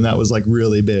stuff when that was like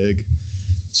really big.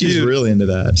 She's really into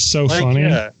that. So funny.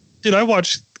 Yeah. Dude, I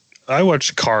watch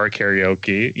car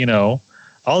karaoke,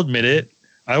 I'll admit it.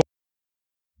 I went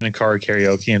in a car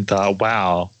karaoke and thought,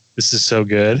 wow, this is so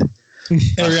good.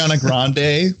 Ariana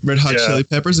Grande, Red Hot Chili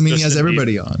Peppers. I mean, he has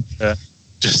everybody on. Yeah.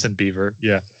 Justin Bieber.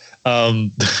 Yeah.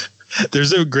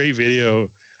 There's a great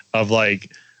video of like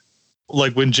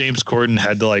when James Corden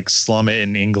had to like slum it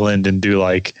in England and do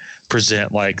like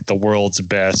present like the world's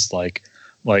best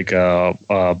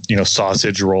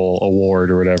sausage roll award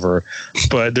or whatever.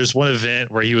 But there's one event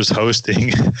where he was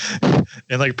hosting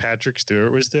and like Patrick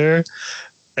Stewart was there,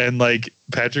 and like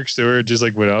Patrick Stewart just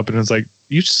like went up and was like,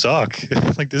 you suck.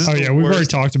 Like this is we've already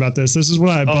talked about this. This is when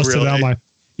I busted out my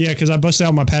because I busted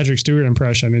out my Patrick Stewart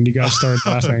impression and you guys started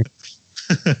laughing.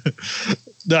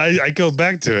 No, I go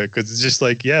back to it because it's just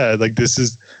like, yeah, like this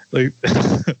is like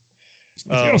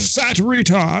you're a fat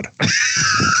retard.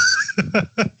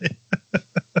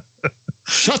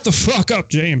 Shut the fuck up,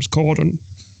 James Corden.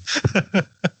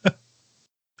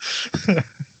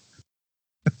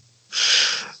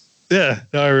 Yeah,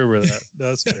 no, I remember that.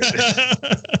 That's great.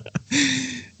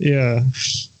 Yeah.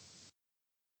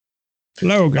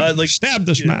 Logan, like, stab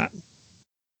this man.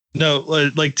 No,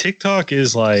 like TikTok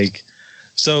is like,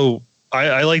 so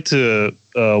I like to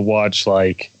watch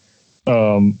like I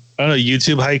don't know,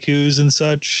 YouTube haikus and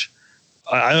such.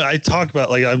 I talk about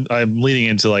like I'm leading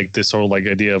into like this whole like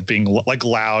idea of being like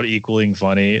loud equaling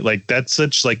funny. Like that's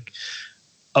such like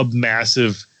a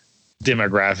massive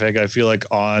demographic, I feel like,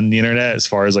 on the internet as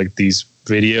far as like these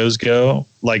videos go.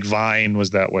 Like Vine was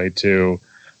that way too,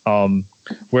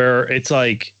 where it's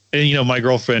like, and, you know, my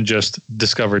girlfriend just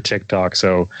discovered TikTok,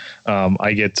 so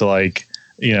I get to like,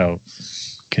 you know,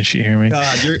 can she hear me?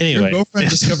 God, your girlfriend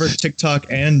discovered TikTok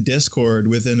and Discord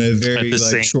within a very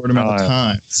like short amount of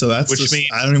time. So that's which just, means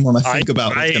I don't even want to think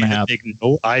about what's going to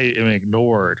happen. I am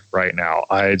ignored right now.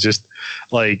 I just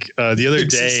like the other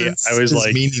day I was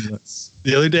like meaningless.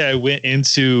 The other day I went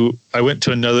to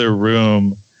another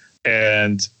room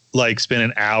and like spent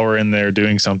an hour in there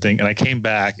doing something, and I came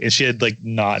back and she had like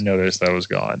not noticed I was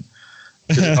gone.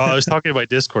 I was talking to my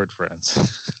Discord friends.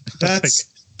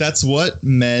 That's what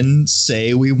men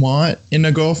say we want in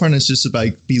a girlfriend. It's just to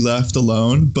like be left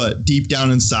alone. But deep down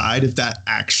inside, if that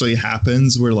actually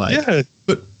happens, we're like, yeah.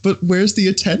 But where's the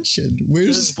attention?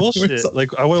 Where's bullshit?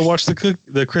 Like I want to watch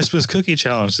the Christmas cookie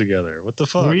challenge together. What the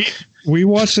fuck? We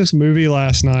watched this movie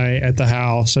last night at the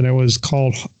house, and it was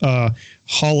called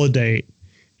Holiday.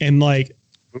 And like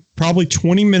probably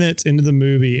 20 minutes into the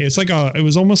movie, it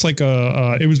was almost like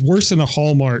it was worse than a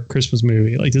Hallmark Christmas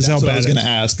movie. Like this is how bad I was going to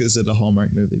ask, is it a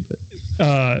Hallmark movie? But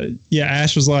yeah,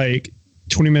 Ash was like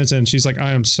 20 minutes in, she's like,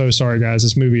 I am so sorry guys,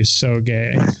 this movie is so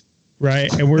gay.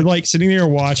 Right? And we're like sitting there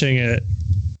watching it,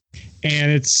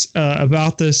 and it's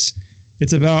about this,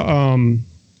 it's about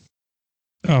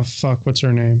oh fuck, what's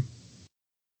her name?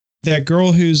 That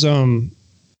girl who's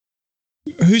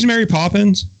Mary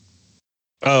Poppins?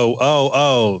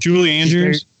 Oh. Julie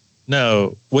Andrews?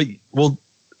 No. Wait, well,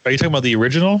 are you talking about the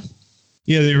original?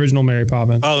 Yeah, the original Mary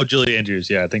Poppins. Oh, Julie Andrews.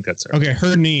 Yeah, I think that's her. Okay,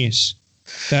 her niece.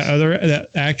 That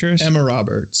actress? Emma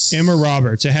Roberts. Emma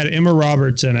Roberts. It had Emma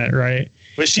Roberts in it, right?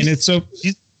 But she's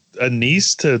a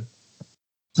niece to...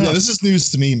 Yeah, this is news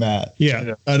to me, Matt.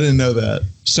 Yeah. I didn't know that.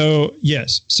 So,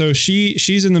 yes. So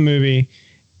she's in the movie,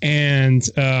 and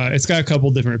it's got a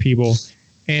couple different people.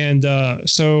 And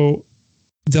so...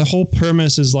 the whole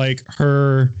premise is like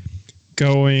her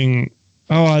going,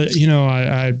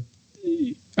 I'm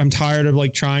tired of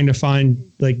like trying to find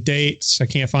like dates. I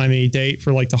can't find any date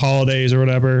for like the holidays or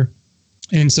whatever.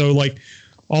 And so like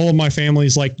all of my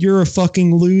family's like, you're a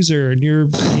fucking loser. And you're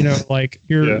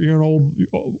an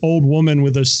old woman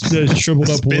with a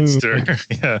shriveled up wound.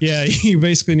 Yeah. You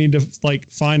basically need to like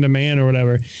find a man or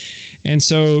whatever. And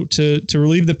so to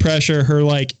relieve the pressure,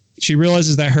 she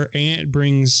realizes that her aunt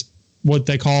brings what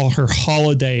they call her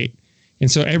holiday.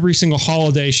 And so every single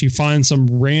holiday she finds some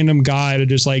random guy to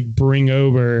just like bring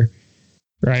over,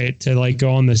 right, to like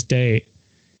go on this date.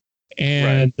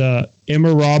 And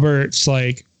Emma Roberts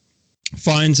like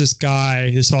finds this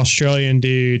guy, this Australian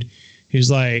dude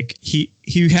who's like, he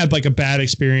had like a bad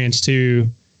experience too,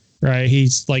 right?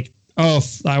 He's like, oh,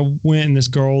 I went and this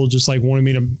girl just like wanted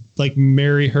me to like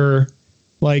marry her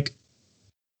like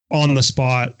on the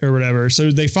spot or whatever.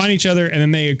 So they find each other, and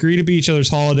then they agree to be each other's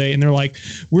holiday, and they're like,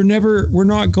 we're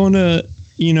not going to,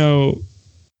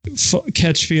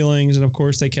 catch feelings. And of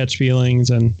course they catch feelings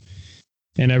and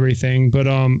everything. But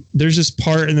there's this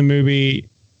part in the movie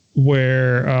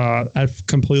where I've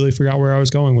completely forgot where I was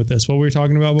going with this. What were we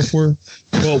talking about before?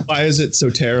 Well, why is it so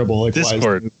terrible? Like, this why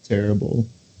part. is it terrible?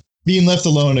 Being left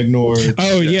alone, ignored.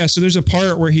 Oh yeah. So there's a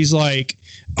part where he's like,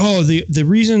 oh, the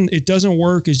reason it doesn't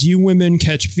work is you women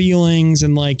catch feelings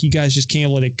and like you guys just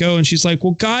can't let it go. And she's like,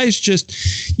 well, guys just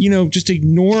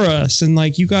ignore us, and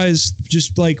like you guys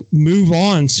just like move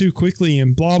on too quickly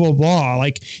and blah blah blah.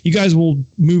 Like you guys will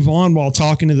move on while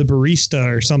talking to the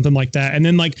barista or something like that. And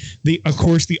then like of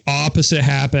course the opposite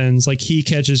happens. Like he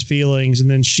catches feelings, and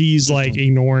then she's like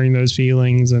ignoring those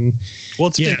feelings. And well,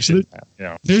 it's fiction.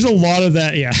 So there's a lot of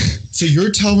that. Yeah. So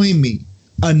you're telling me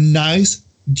a nice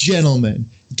gentleman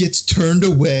gets turned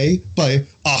away by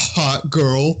a hot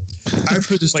girl? I've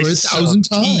heard this story 1,000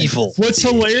 times. Evil. What's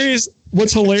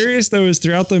hilarious though is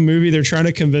throughout the movie they're trying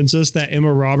to convince us that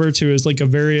Emma Roberts, who is like a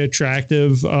very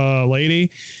attractive lady,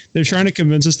 they're trying to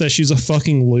convince us that she's a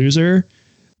fucking loser.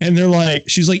 And they're like,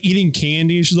 she's like eating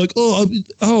candy. And she's like,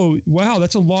 oh, wow,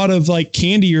 that's a lot of like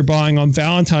candy you're buying on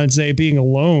Valentine's Day being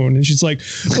alone. And she's like,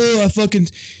 oh, I fucking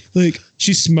like,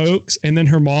 she smokes. And then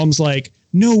her mom's like,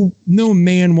 no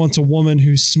man wants a woman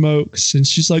who smokes. And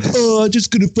she's like, oh, I'm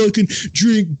just gonna fucking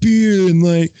drink beer and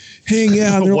like hang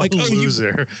out. And they're like, oh,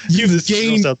 loser. You've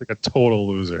gained. Sounds like a total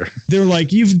loser. They're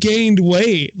like, you've gained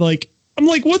weight. Like, I'm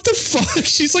like, what the fuck?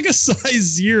 She's like a size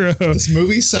 0. This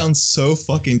movie sounds so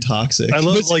fucking toxic. I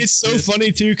love it's so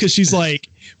funny too, because she's like,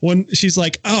 when she's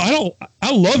like, oh,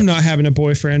 I love not having a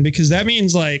boyfriend, because that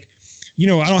means like, you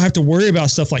know, I don't have to worry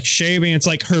about stuff like shaving. It's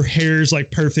like her hair's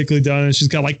like perfectly done and she's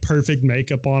got like perfect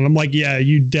makeup on. I'm like, yeah,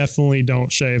 you definitely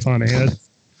don't shave, honey.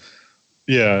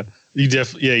 Yeah. You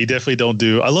definitely don't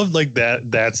do. I love like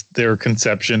that. That's their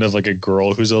conception of like a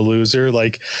girl who's a loser.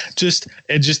 Like just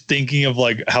thinking of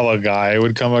like how a guy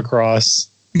would come across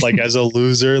like as a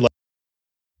loser, like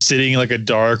sitting in like a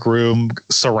dark room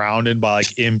surrounded by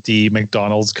like empty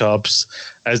McDonald's cups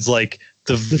as like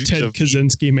the Ted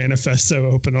Kaczynski manifesto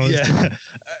open on. Yeah,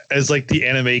 as like the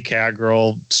anime cat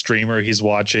girl streamer he's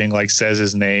watching like says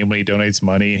his name when he donates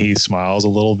money and he smiles a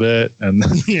little bit, and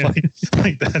yeah,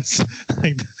 that's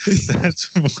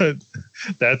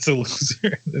a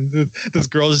loser. And this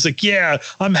girl is like, yeah,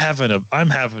 I'm having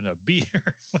a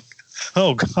beer. Like,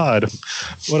 oh God,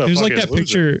 what a. It was like that loser.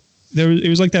 picture. It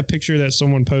was like that picture that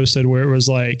someone posted where it was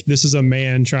like, this is a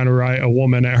man trying to write a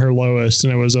woman at her lowest,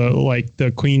 and it was like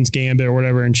the Queen's Gambit or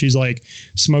whatever, and she's like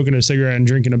smoking a cigarette and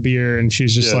drinking a beer, and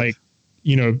she's just like,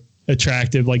 you know,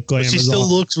 attractive, like glamorous. She still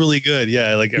looks really good.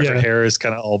 Yeah, like her hair is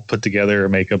kind of all put together, her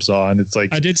makeup's on. It's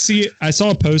like I saw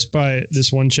a post by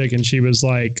this one chick, and she was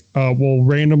like, well,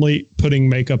 randomly putting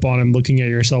makeup on and looking at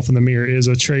yourself in the mirror is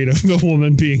a trait of a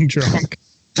woman being drunk.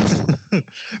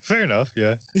 Fair enough.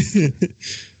 Yeah.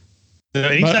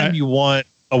 Anytime you want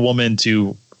a woman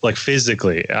to like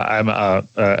physically, I'm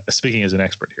speaking as an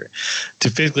expert here, to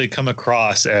physically come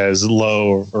across as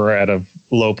low or at a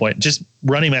low point, just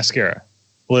running mascara,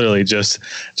 literally just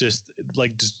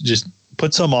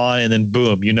put some on and then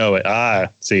boom, you know it.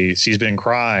 See, she's been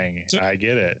crying. So, I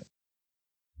get it.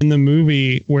 In the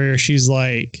movie where she's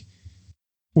like,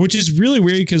 which is really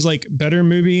weird because like better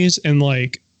movies and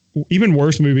like even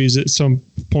worse movies at some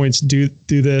points do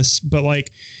this, but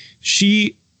like,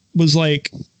 she was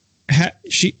like,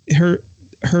 her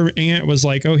aunt was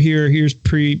like, oh, here's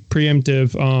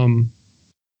preemptive,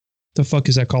 the fuck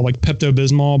is that called? Like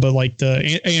Pepto-Bismol, but like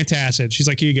the antacid. She's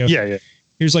like, here you go. Yeah.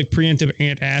 Here's like preemptive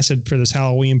antacid for this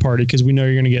Halloween party, because we know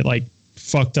you're gonna get like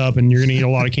fucked up and you're gonna eat a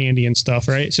lot of candy and stuff,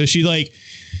 right? So she's like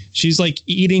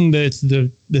eating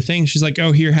the thing. She's like,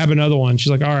 oh, here, have another one.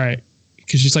 She's like, all right,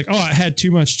 because she's like, oh, I had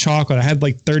too much chocolate. I had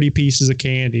like 30 pieces of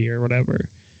candy or whatever.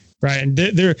 Right. And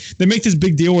they make this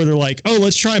big deal where they're like, oh,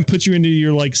 let's try and put you into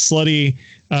your like slutty.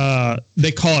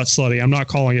 They call it slutty. I'm not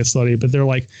calling it slutty, but they're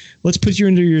like, let's put you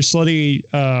into your slutty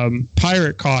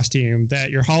pirate costume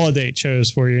that your holiday chose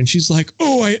for you. And she's like,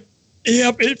 oh,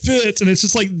 yep, it fits. And it's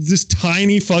just like this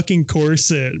tiny fucking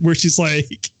corset where she's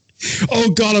like,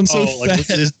 oh God, I'm so fat.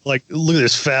 Look at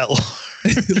this fat.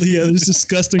 Yeah, this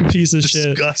disgusting piece of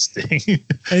shit. Disgusting.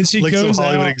 And she like goes some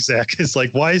Hollywood out. exec. It's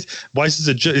like, why is this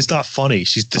it's not funny.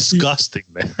 She's disgusting,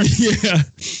 man. Yeah.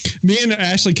 Me and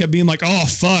Ashley kept being like, oh,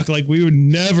 fuck. Like, we would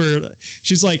never.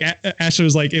 She's like, Ashley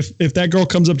was like, if that girl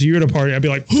comes up to you at a party, I'd be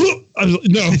like, I was like,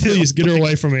 no, please get her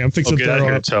away from me. I'm fixing to throw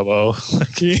her up.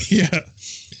 Tobo. Yeah.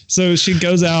 So she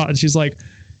goes out and she's like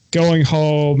going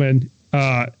home, and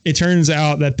it turns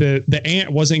out that the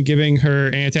aunt wasn't giving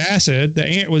her antacid. The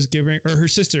aunt was giving, or her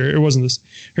sister. It wasn't this.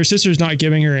 Her sister's not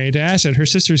giving her antacid. Her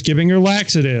sister's giving her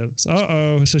laxatives.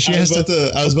 So she has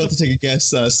to. I was about to take a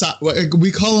guess.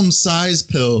 We call them size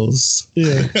pills.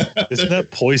 Yeah. Isn't that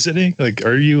poisoning? Like,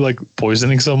 are you like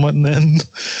poisoning someone then?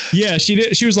 Yeah, she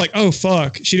did. She was like, oh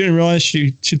fuck. She didn't realize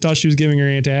she thought she was giving her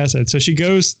antacid. So she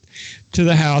goes to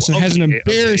the house and has an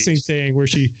embarrassing thing where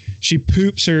she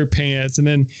poops her pants, and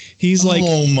then he's like,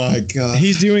 oh my God,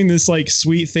 he's doing this like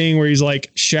sweet thing where he's like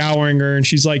showering her, and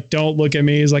she's like, don't look at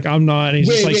me. He's like, I'm not. And he's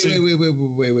wait, just like,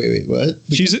 wait, what?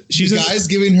 She's the guy's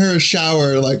giving her a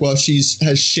shower like while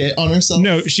has shit on herself.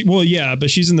 No, but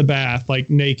she's in the bath like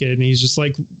naked, and he's just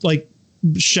like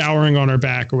showering on her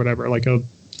back or whatever, like a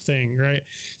thing, right?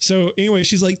 So anyway,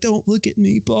 she's like, don't look at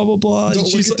me, blah blah blah.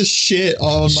 Don't look at the shit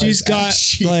on my she's got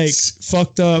cheeks. Like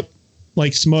fucked up,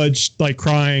 like smudged, like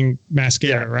crying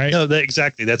mascara, right? No,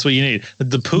 exactly. That's what you need.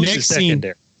 The poop is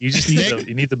secondary. You just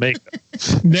need the makeup.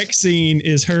 Next scene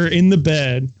is her in the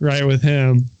bed, right, with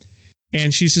him.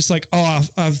 And she's just like, oh,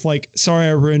 I've like, sorry,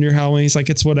 I ruined your Halloween. He's like,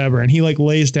 it's whatever. And he like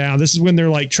lays down. This is when they're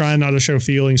like trying not to show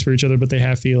feelings for each other, but they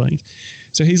have feelings.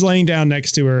 So he's laying down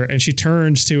next to her, and she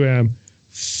turns to him,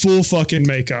 full fucking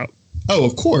makeup. Oh,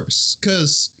 of course.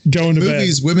 Because going to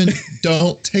movies, bed. Women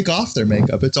don't take off their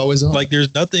makeup. It's always on. Like,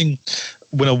 there's nothing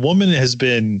when a woman has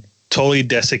been totally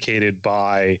desiccated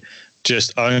by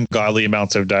just ungodly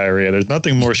amounts of diarrhea. There's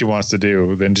nothing more she wants to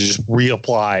do than to just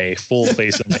reapply a full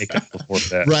face of makeup before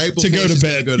bed. Right to go to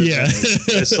bed. Yeah.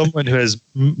 As someone who has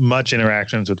much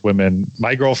interactions with women,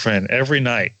 my girlfriend every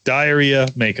night, diarrhea,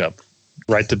 makeup,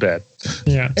 right to bed.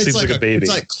 Yeah. It's Seems like a baby.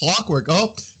 It's like clockwork.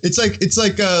 Oh, it's like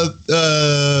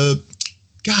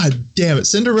God damn it,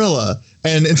 Cinderella.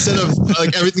 And instead of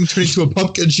like everything turning to a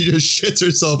pumpkin, she just shits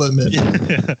herself at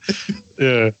midnight.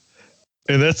 Yeah.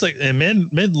 And that's like, and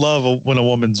men love when a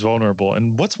woman's vulnerable.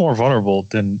 And what's more vulnerable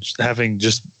than having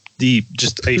just a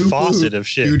faucet of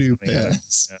shit? Doo-doo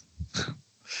pants.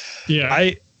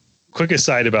 Yeah. Quick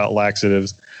aside about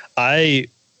laxatives. When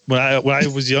I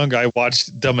was young, I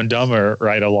watched Dumb and Dumber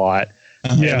a lot.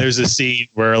 Uh-huh. Yeah. And there's a scene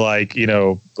where Lloyd, Jim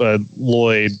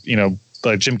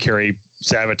Carrey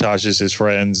sabotages his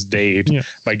friend's date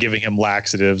by giving him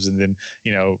laxatives, and then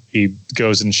he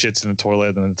goes and shits in the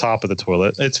toilet and on the top of the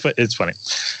toilet. It's funny.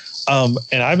 And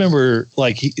I remember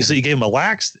he gave him a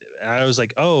lax, and I was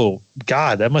like, oh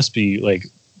God, that must be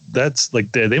that's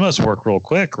like they must work real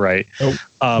quick, right?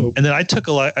 And then I took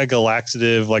a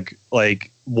laxative like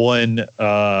one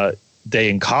day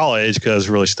in college because I was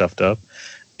really stuffed up,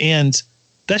 and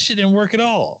that shit didn't work at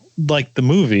all. Like the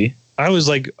movie, I was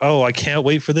like, oh, I can't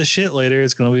wait for this shit later.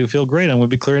 It's going to feel great. I'm going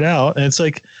to be cleared out. And it's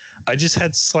like, I just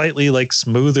had slightly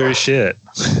smoother shit.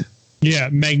 Yeah.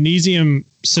 Magnesium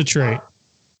citrate.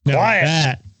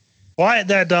 Now Quiet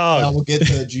that dog. I will get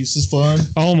the juices flowing.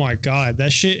 Oh my God.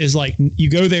 That shit is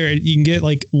you go there, you can get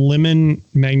lemon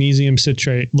magnesium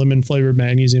citrate, lemon flavored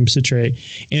magnesium citrate.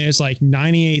 And it's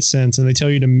 98 cents. And they tell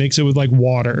you to mix it with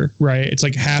water, right? It's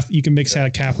you can mix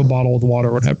half a bottle with water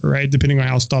or whatever, right? Depending on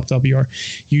how stuffed up you are.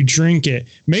 You drink it.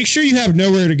 Make sure you have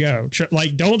nowhere to go.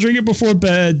 Don't drink it before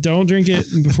bed. Don't drink it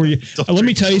before you. Let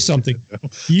me tell you something.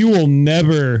 You will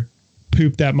never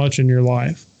poop that much in your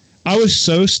life. I was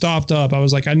so stopped up. I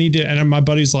was like, I need to. And my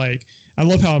buddy's like, I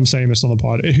love how I'm saying this on the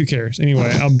pod. Who cares? Anyway,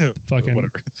 I'm fucking.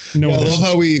 Whatever. I love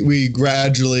how we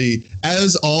gradually,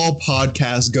 as all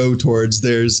podcasts go towards,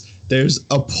 there's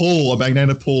a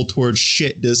magnetic pull towards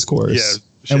shit discourse.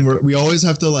 Yeah, and we always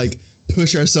have to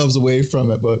push ourselves away from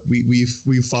it, but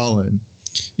we've fallen.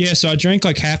 Yeah, so I drank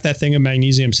half that thing of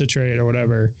magnesium citrate or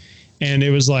whatever. And it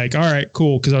was all right,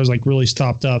 cool. Cause I was really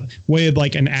stopped up. Waited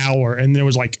an hour. And there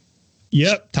was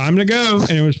yep, time to go.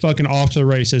 And it was fucking off to the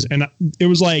races. And it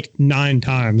was 9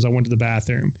 times I went to the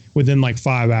bathroom within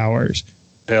 5 hours.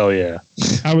 Hell yeah.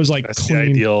 I was That's clean, the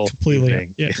ideal completely.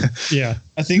 thing. Yeah. Yeah.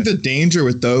 I think the danger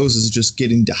with those is just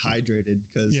getting dehydrated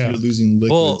because you're losing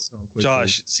liquids so quickly.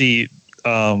 Josh, see,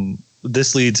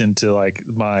 this leads into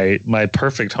my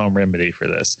perfect home remedy for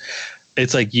this.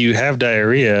 It's you have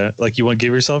diarrhea, you want to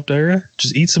give yourself diarrhea,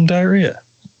 just eat some diarrhea.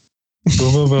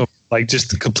 Boom, boom, boom. Just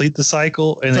to complete the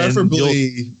cycle, and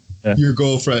preferably your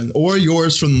girlfriend or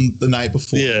yours from the night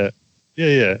before. Yeah.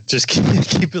 Just keep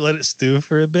it, let it stew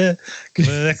for a bit. Come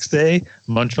in the next day,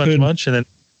 munch, and then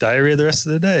diarrhea the rest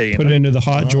of the day. Put it into the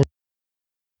hot Georgia.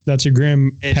 That's your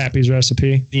grandpappy's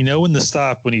recipe. You know when to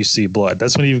stop when you see blood.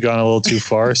 That's when you've gone a little too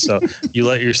far. So you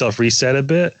let yourself reset a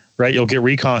bit. Right, you'll get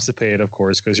reconstipated, of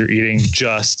course, because you're eating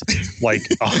just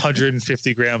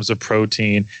 150 grams of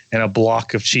protein and a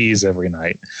block of cheese every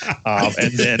night,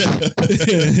 and then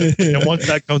and once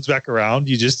that comes back around,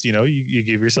 you just you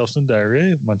give yourself some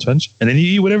diarrhea, munch, and then you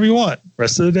eat whatever you want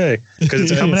rest of the day because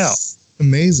it's coming out.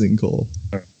 Amazing, Cole.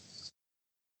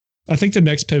 I think the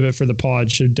next pivot for the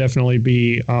pod should definitely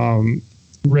be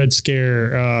Red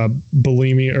Scare,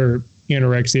 bulimia or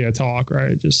anorexia talk,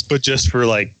 right? Just for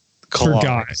for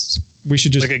guys, we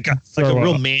should just a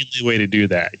real manly way to do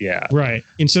that. Yeah, right.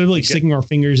 Instead of sticking our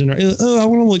fingers in, I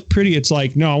want to look pretty. It's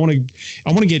no, I want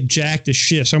to get jacked as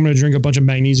shit. So I'm going to drink a bunch of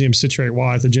magnesium citrate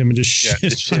while at the gym and just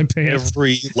shit my pants.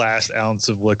 Every last ounce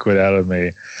of liquid out of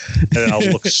me, and I'll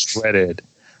look shredded.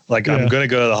 I'm going to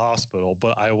go to the hospital,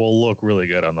 but I will look really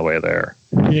good on the way there.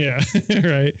 Yeah,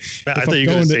 right. I thought you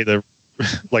were going to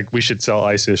say we should sell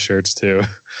ISIS shirts too.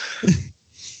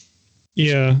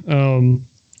 Yeah.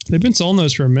 They've been selling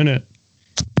those for a minute.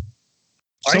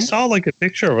 I saw a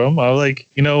picture of them. I was like,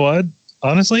 you know what?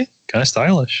 Honestly, kind of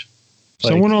stylish.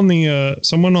 Someone on the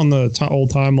old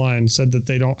timeline said that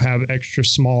they don't have extra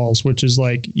smalls, which is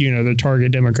the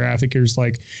target demographic is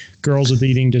girls with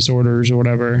eating disorders or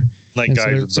whatever.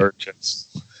 Guys with bird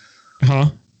chests. Huh?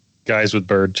 Guys with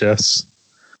bird chests.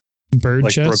 Bird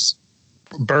chests?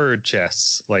 Bird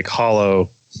chests, hollow.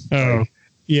 Oh,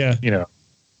 yeah.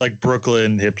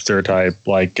 Brooklyn hipster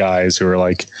type, guys who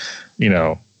are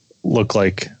look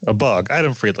like a bug.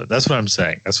 Adam Friedland. That's what I'm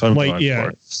saying. That's what I'm going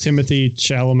for. Timothy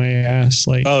Chalamet ass.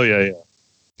 Oh yeah.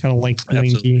 Kind of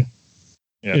lanky.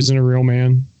 Yeah. Isn't a real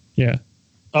man. Yeah.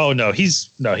 Oh no, he's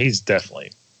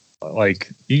definitely like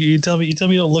you tell me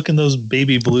to look in those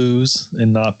baby blues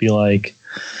and not be like,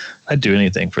 I'd do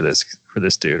anything for this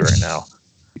dude right now.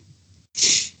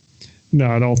 No,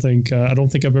 I don't think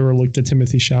I've ever looked at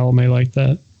Timothy Chalamet like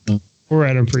that, or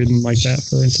Adam Friedland like that,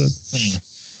 for instance.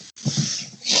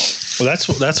 Well,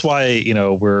 that's why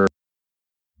we're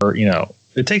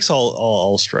it takes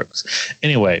all strokes.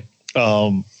 Anyway,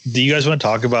 do you guys want to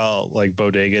talk about like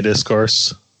bodega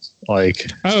discourse? Like,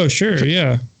 oh sure,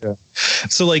 yeah.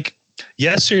 So like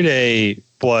yesterday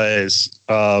was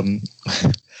like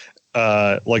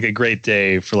a great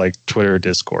day for like Twitter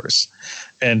discourse.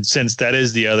 And since that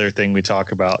is the other thing we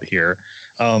talk about here,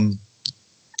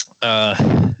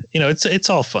 it's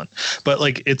all fun, but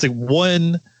like it's like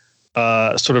one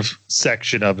sort of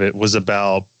section of it was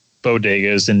about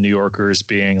bodegas and New Yorkers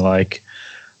being like,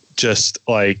 just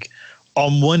like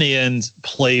on one end,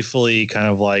 playfully kind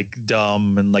of like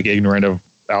dumb and like ignorant of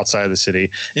outside of the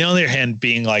city. And on the other hand,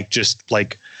 being like just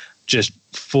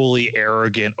fully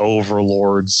arrogant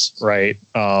overlords, right?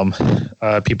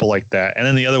 People like that. And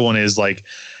then the other one is like,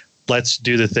 let's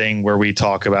do the thing where we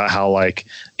talk about how like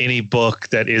any book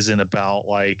that isn't about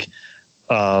like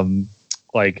any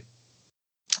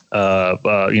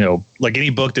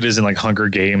book that isn't like Hunger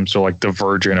Games or like The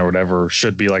Virgin or whatever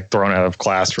should be like thrown out of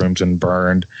classrooms and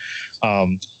burned.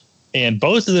 And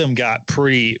both of them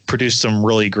produced some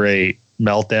really great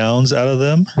meltdowns out of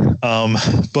them.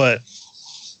 But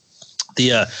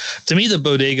to me, the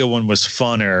bodega one was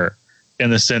funner in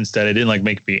the sense that it didn't like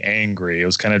make me angry. It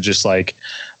was kind of just like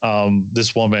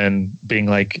this woman being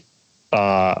like,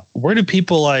 where do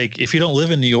people like, if you don't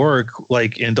live in New York,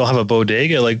 like, and don't have a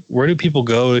bodega, like, where do people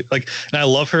go? Like, and I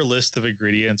love her list of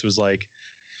ingredients was like,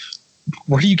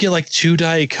 where do you get like 2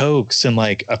 Diet Cokes and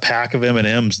like a pack of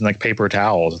M&Ms and like paper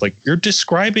towels? Like, you're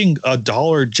describing a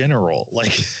Dollar General.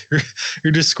 Like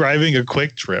you're describing a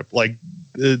Quick Trip. Like,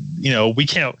 we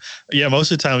can't,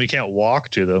 most of the time we can't walk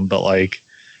to them, but like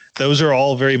those are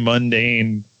all very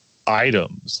mundane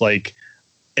items. Like,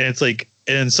 and it's like,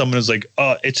 and someone is like,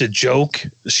 oh, it's a joke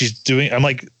she's doing. I'm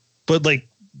like, but like,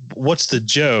 what's the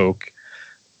joke?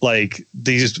 Like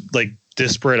these like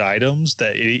disparate items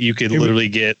that you could literally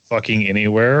get fucking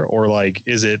anywhere, or like,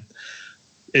 is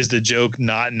the joke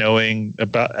not knowing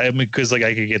about, I mean, cause like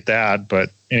I could get that, but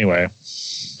anyway.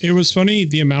 It was funny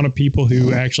the amount of people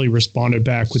who actually responded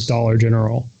back with Dollar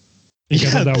General. I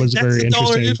thought that was very interesting.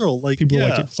 Dollar General. Like, people were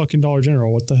like, fucking Dollar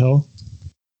General, what the hell?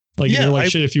 Like, you're like,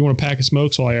 shit, if you want a pack of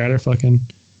smokes while you're at it, fucking,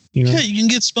 Yeah, you can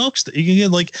get smokes. You can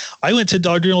get like, I went to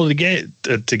Dollar General today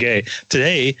to get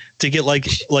like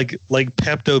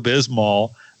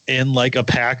Pepto-Bismol and like a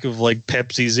pack of like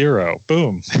Pepsi Zero.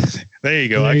 Boom. There you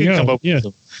go. I can come up with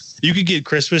them. You could get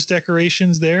Christmas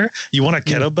decorations there. You want a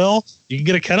kettlebell? You can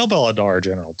get a kettlebell at Dollar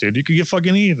General, dude. You could get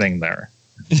fucking anything there.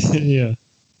 Yeah.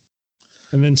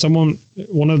 And then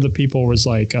one of the people was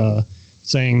like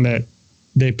saying that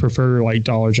they prefer like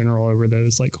Dollar General over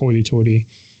those like hoity-toity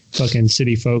fucking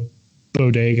city folk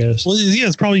bodegas. Well, yeah,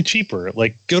 it's probably cheaper.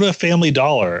 Like, go to a Family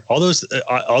Dollar. All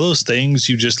those things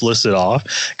you just listed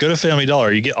off. Go to Family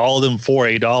Dollar. You get all of them for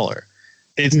 $1.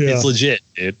 It's legit,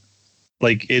 dude.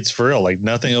 Like, it's for real. Like,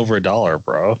 nothing over $1,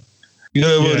 bro. You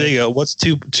go to a bodega. What's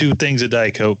two things a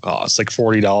Diet Coke cost? Like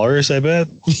 $40, I bet.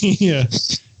 Yeah,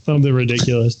 something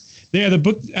ridiculous. Yeah, the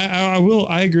book.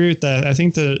 I agree with that. I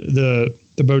think the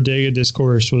bodega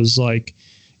discourse was like,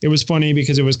 it was funny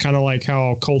because it was kind of like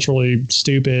how culturally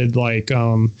stupid like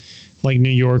New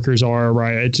Yorkers are,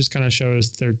 right? It just kind of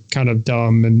shows they're kind of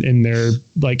dumb and they're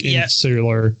like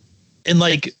insular. And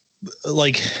like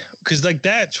because like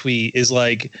that tweet is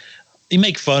like, you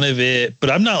make fun of it, but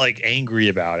I'm not like angry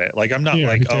about it. Like, I'm not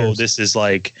like, oh, this is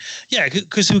like,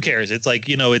 because who cares? It's like,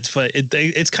 it's fun.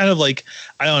 It's kind of like,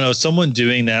 I don't know, someone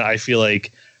doing that. I feel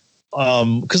like,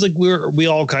 because like we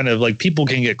all kind of like, people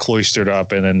can get cloistered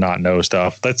up and then not know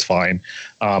stuff. That's fine.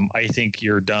 I think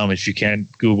you're dumb if you can't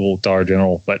Google Dollar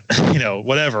General, but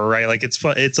whatever, right? Like, it's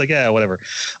fun. It's like, whatever.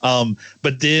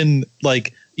 But then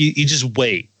like you just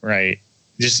wait, right?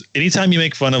 Just anytime you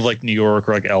make fun of like New York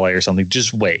or like LA or something,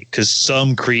 just wait, because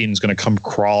some cretin's going to come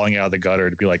crawling out of the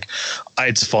gutter to be like,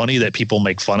 it's funny that people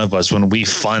make fun of us when we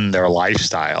fund their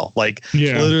lifestyle. Like,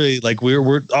 literally, like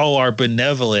we're our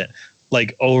benevolent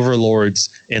like overlords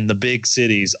in the big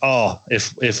cities. Oh,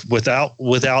 if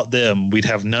without them, we'd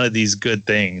have none of these good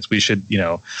things. We should,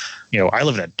 I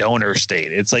live in a donor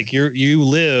state. It's like you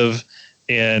live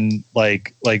in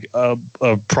like a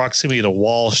proximity to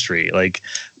Wall Street.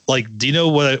 Like, do you know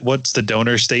what's the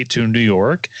donor state to New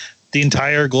York? The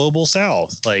entire global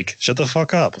South. Like, shut the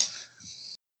fuck up.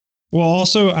 Well,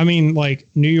 also, I mean, like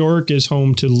New York is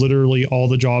home to literally all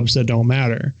the jobs that don't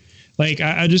matter. Like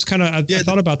I just kind of I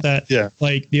thought about that. Yeah.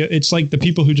 Like it's like the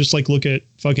people who just like look at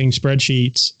fucking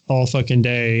spreadsheets all fucking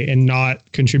day and not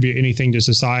contribute anything to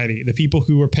society. The people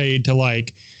who are paid to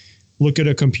like look at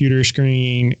a computer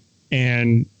screen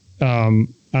and I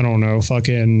don't know,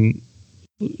 fucking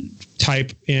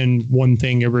type in one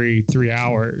thing every 3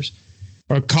 hours,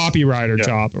 or a copywriter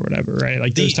job or whatever, right?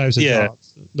 Like those types of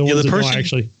jobs. The ones that don't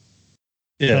actually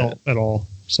help at all.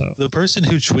 So the person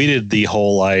who tweeted the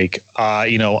whole like, like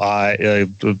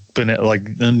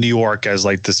New York as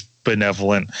like this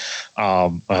benevolent,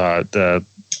 the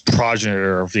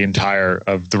progenitor of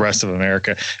the rest of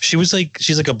America. She's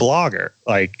like a blogger.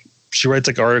 Like she writes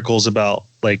like articles about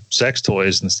like sex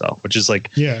toys and stuff, which is like,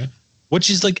 I'm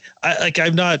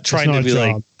not trying to be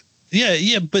like,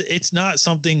 but it's not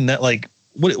something that like,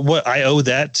 what I owe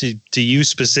that to you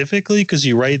specifically because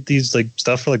you write these like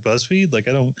stuff for like BuzzFeed. Like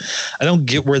I don't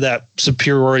get where that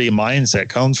superiority mindset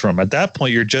comes from. At that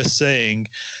point, you're just saying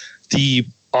the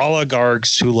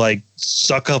oligarchs who like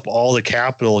suck up all the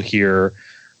capital here,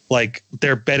 like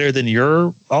they're better than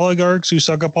your oligarchs who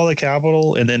suck up all the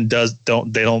capital and then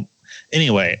don't.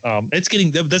 Anyway, that's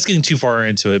getting too far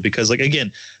into it because like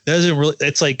again, that doesn't really.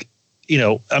 It's like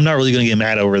I'm not really going to get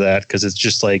mad over that because it's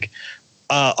just like.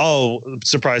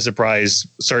 Surprise, surprise.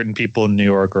 Certain people in New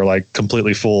York are like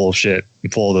completely full of shit,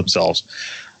 full of themselves.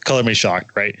 Color me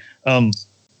shocked, right?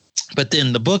 But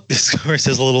then the book discourse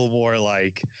is a little more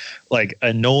like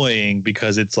annoying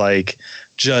because it's like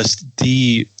just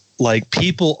the like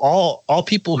people, all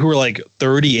people who are like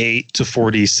 38 to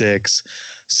 46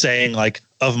 saying like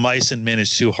Of Mice and Men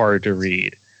is too hard to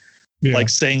read. Yeah. Like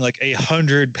saying like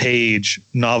 100-page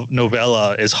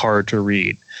novella is hard to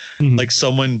read. Mm-hmm. Like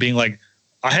someone being like,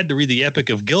 I had to read the Epic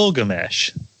of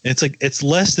Gilgamesh. It's like it's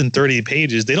less than 30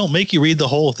 pages. They don't make you read the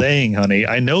whole thing, honey.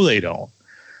 I know they don't.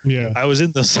 Yeah. I was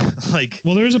in this like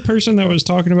well, there's a person that was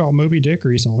talking about Moby Dick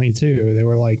recently too. They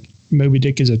were like, Moby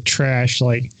Dick is a trash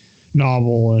like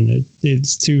novel and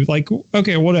it's too like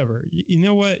okay, whatever. You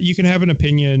know what? You can have an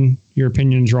opinion, your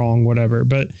opinion's wrong, whatever.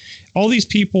 But all these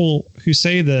people who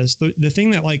say this, the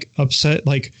thing that like upset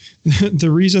like the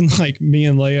reason like me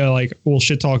and Leia like will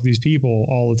shit talk these people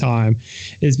all the time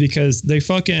is because they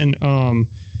fucking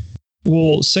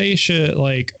will say shit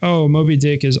like, oh, Moby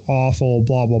Dick is awful,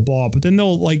 blah blah blah, but then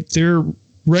they'll like their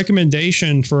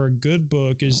recommendation for a good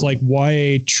book is like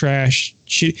YA trash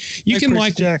shit. You can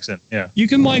like Jackson, yeah. You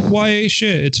can like YA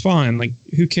shit. It's fine. Like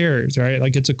who cares, right?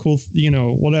 Like it's a cool,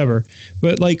 whatever.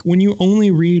 But like when you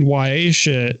only read YA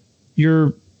shit,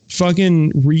 you're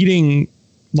fucking reading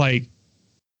like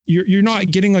you're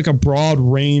not getting like a broad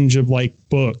range of like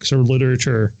books or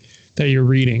literature that you're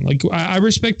reading. Like I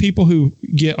respect people who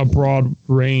get a broad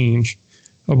range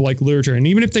of like literature, and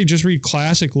even if they just read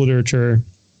classic literature.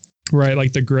 Right,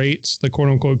 like the greats, the quote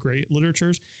unquote great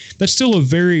literatures, that's still a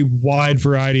very wide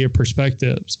variety of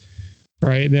perspectives,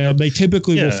 right? They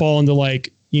typically will fall into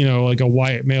like, like a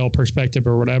white male perspective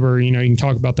or whatever. You can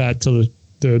talk about that till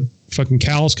the fucking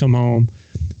cows come home,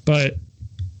 but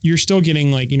you're still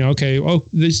getting like, okay,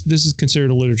 this is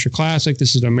considered a literature classic.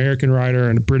 This is an American writer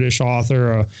and a British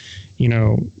author,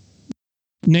 name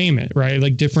it, right?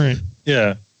 Like different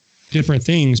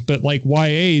things, but like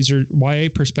YA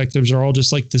perspectives are all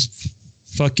just like this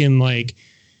fucking like,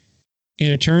 and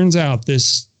it turns out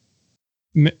this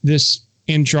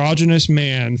androgynous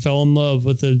man fell in love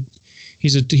with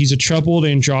he's a troubled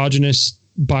androgynous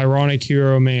Byronic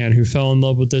hero man who fell in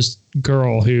love with this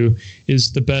girl who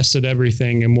is the best at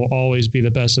everything and will always be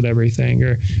the best at everything,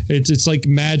 or it's like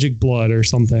Magic Blood or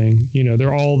something.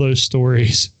 They're all those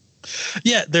stories.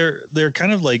 Yeah, they're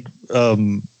kind of like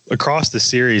across the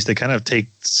series, they kind of take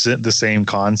the same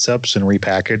concepts and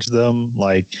repackage them.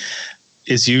 Like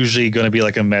it's usually going to be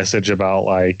like a message about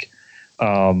like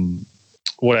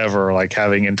whatever, like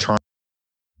having internal,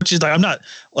 which is like, I'm not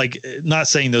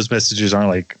saying those messages aren't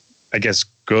like, I guess,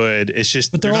 good. It's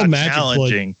just, but they're all Magic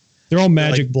challenging. Blood. They're all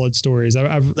Magic Blood stories.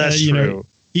 That's true.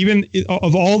 Even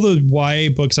of all the YA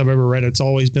books I've ever read, it's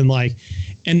always been like,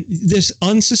 and this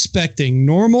unsuspecting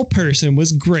normal person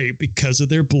was great because of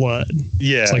their blood.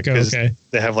 Yeah. It's like, okay.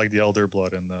 They have like the elder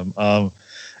blood in them. But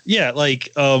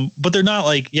they're not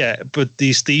like, but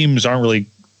these themes aren't really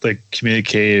like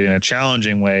communicated in a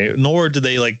challenging way, nor do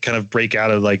they like kind of break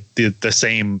out of like the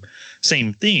same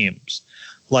themes.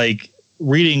 Like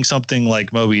reading something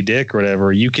like Moby Dick or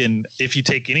whatever, you can, if you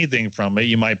take anything from it,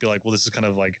 you might be like, well, this is kind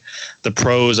of like the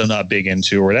prose I'm not big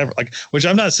into or whatever. Like, which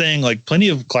I'm not saying like plenty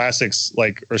of classics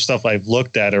like or stuff I've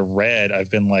looked at or read, I've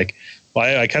been like,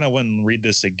 well, I kind of wouldn't read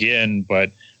this again,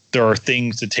 but there are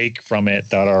things to take from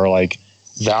it that are like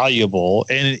valuable.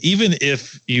 And even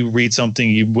if you read something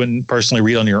you wouldn't personally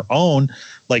read on your own,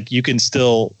 like you can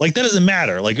still, like, that doesn't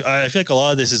matter. Like, I feel like a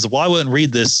lot of this is, well, I wouldn't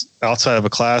read this outside of a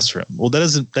classroom. Well, that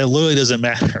literally doesn't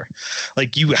matter.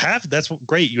 Like, that's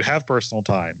great. You have personal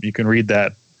time. You can read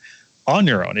that on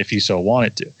your own if you so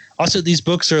wanted to. Also, these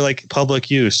books are like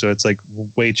public use, so it's like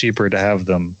way cheaper to have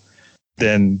them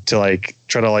than to like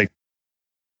try to like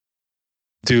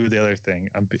do the other thing.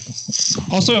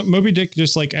 Also, Moby Dick,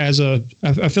 just like I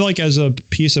feel like as a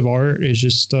piece of art is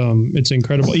just it's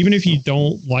incredible. Even if you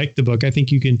don't like the book, I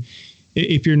think you can,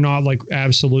 if you're not like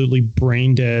absolutely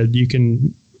brain dead, you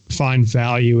can find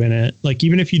value in it. Like,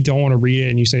 even if you don't want to read it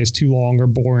and you say it's too long or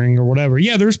boring or whatever,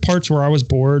 yeah, there's parts where I was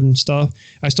bored and stuff.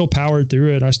 I still powered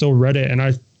through it. I still read it, and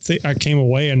I think I came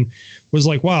away and was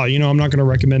like, wow, you know, I'm not going to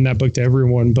recommend that book to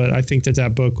everyone, but I think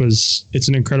that book it's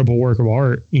an incredible work of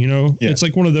art. You know, yeah. It's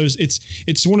like one of those,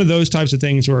 it's one of those types of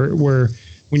things where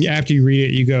when after you read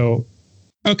it, you go,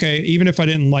 okay, even if I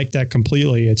didn't like that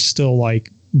completely, it still like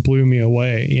blew me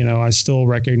away. You know, I still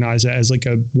recognize it as like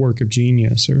a work of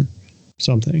genius or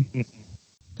something.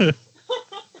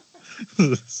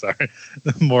 Sorry,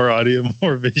 more audio,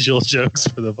 more visual jokes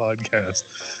for the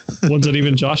podcast. Ones that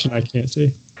even Josh and I can't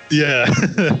see. Yeah.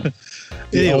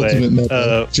 The ultimate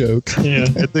meta joke. Yeah,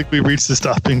 I think we reached the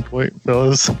stopping point,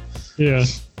 fellas. Yeah.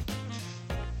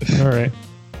 All right.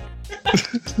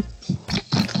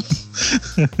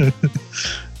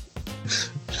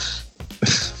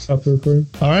 Stop the recording.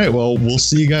 All right. Well, we'll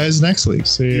see you guys next week.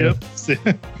 See ya. Yep. See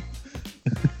ya.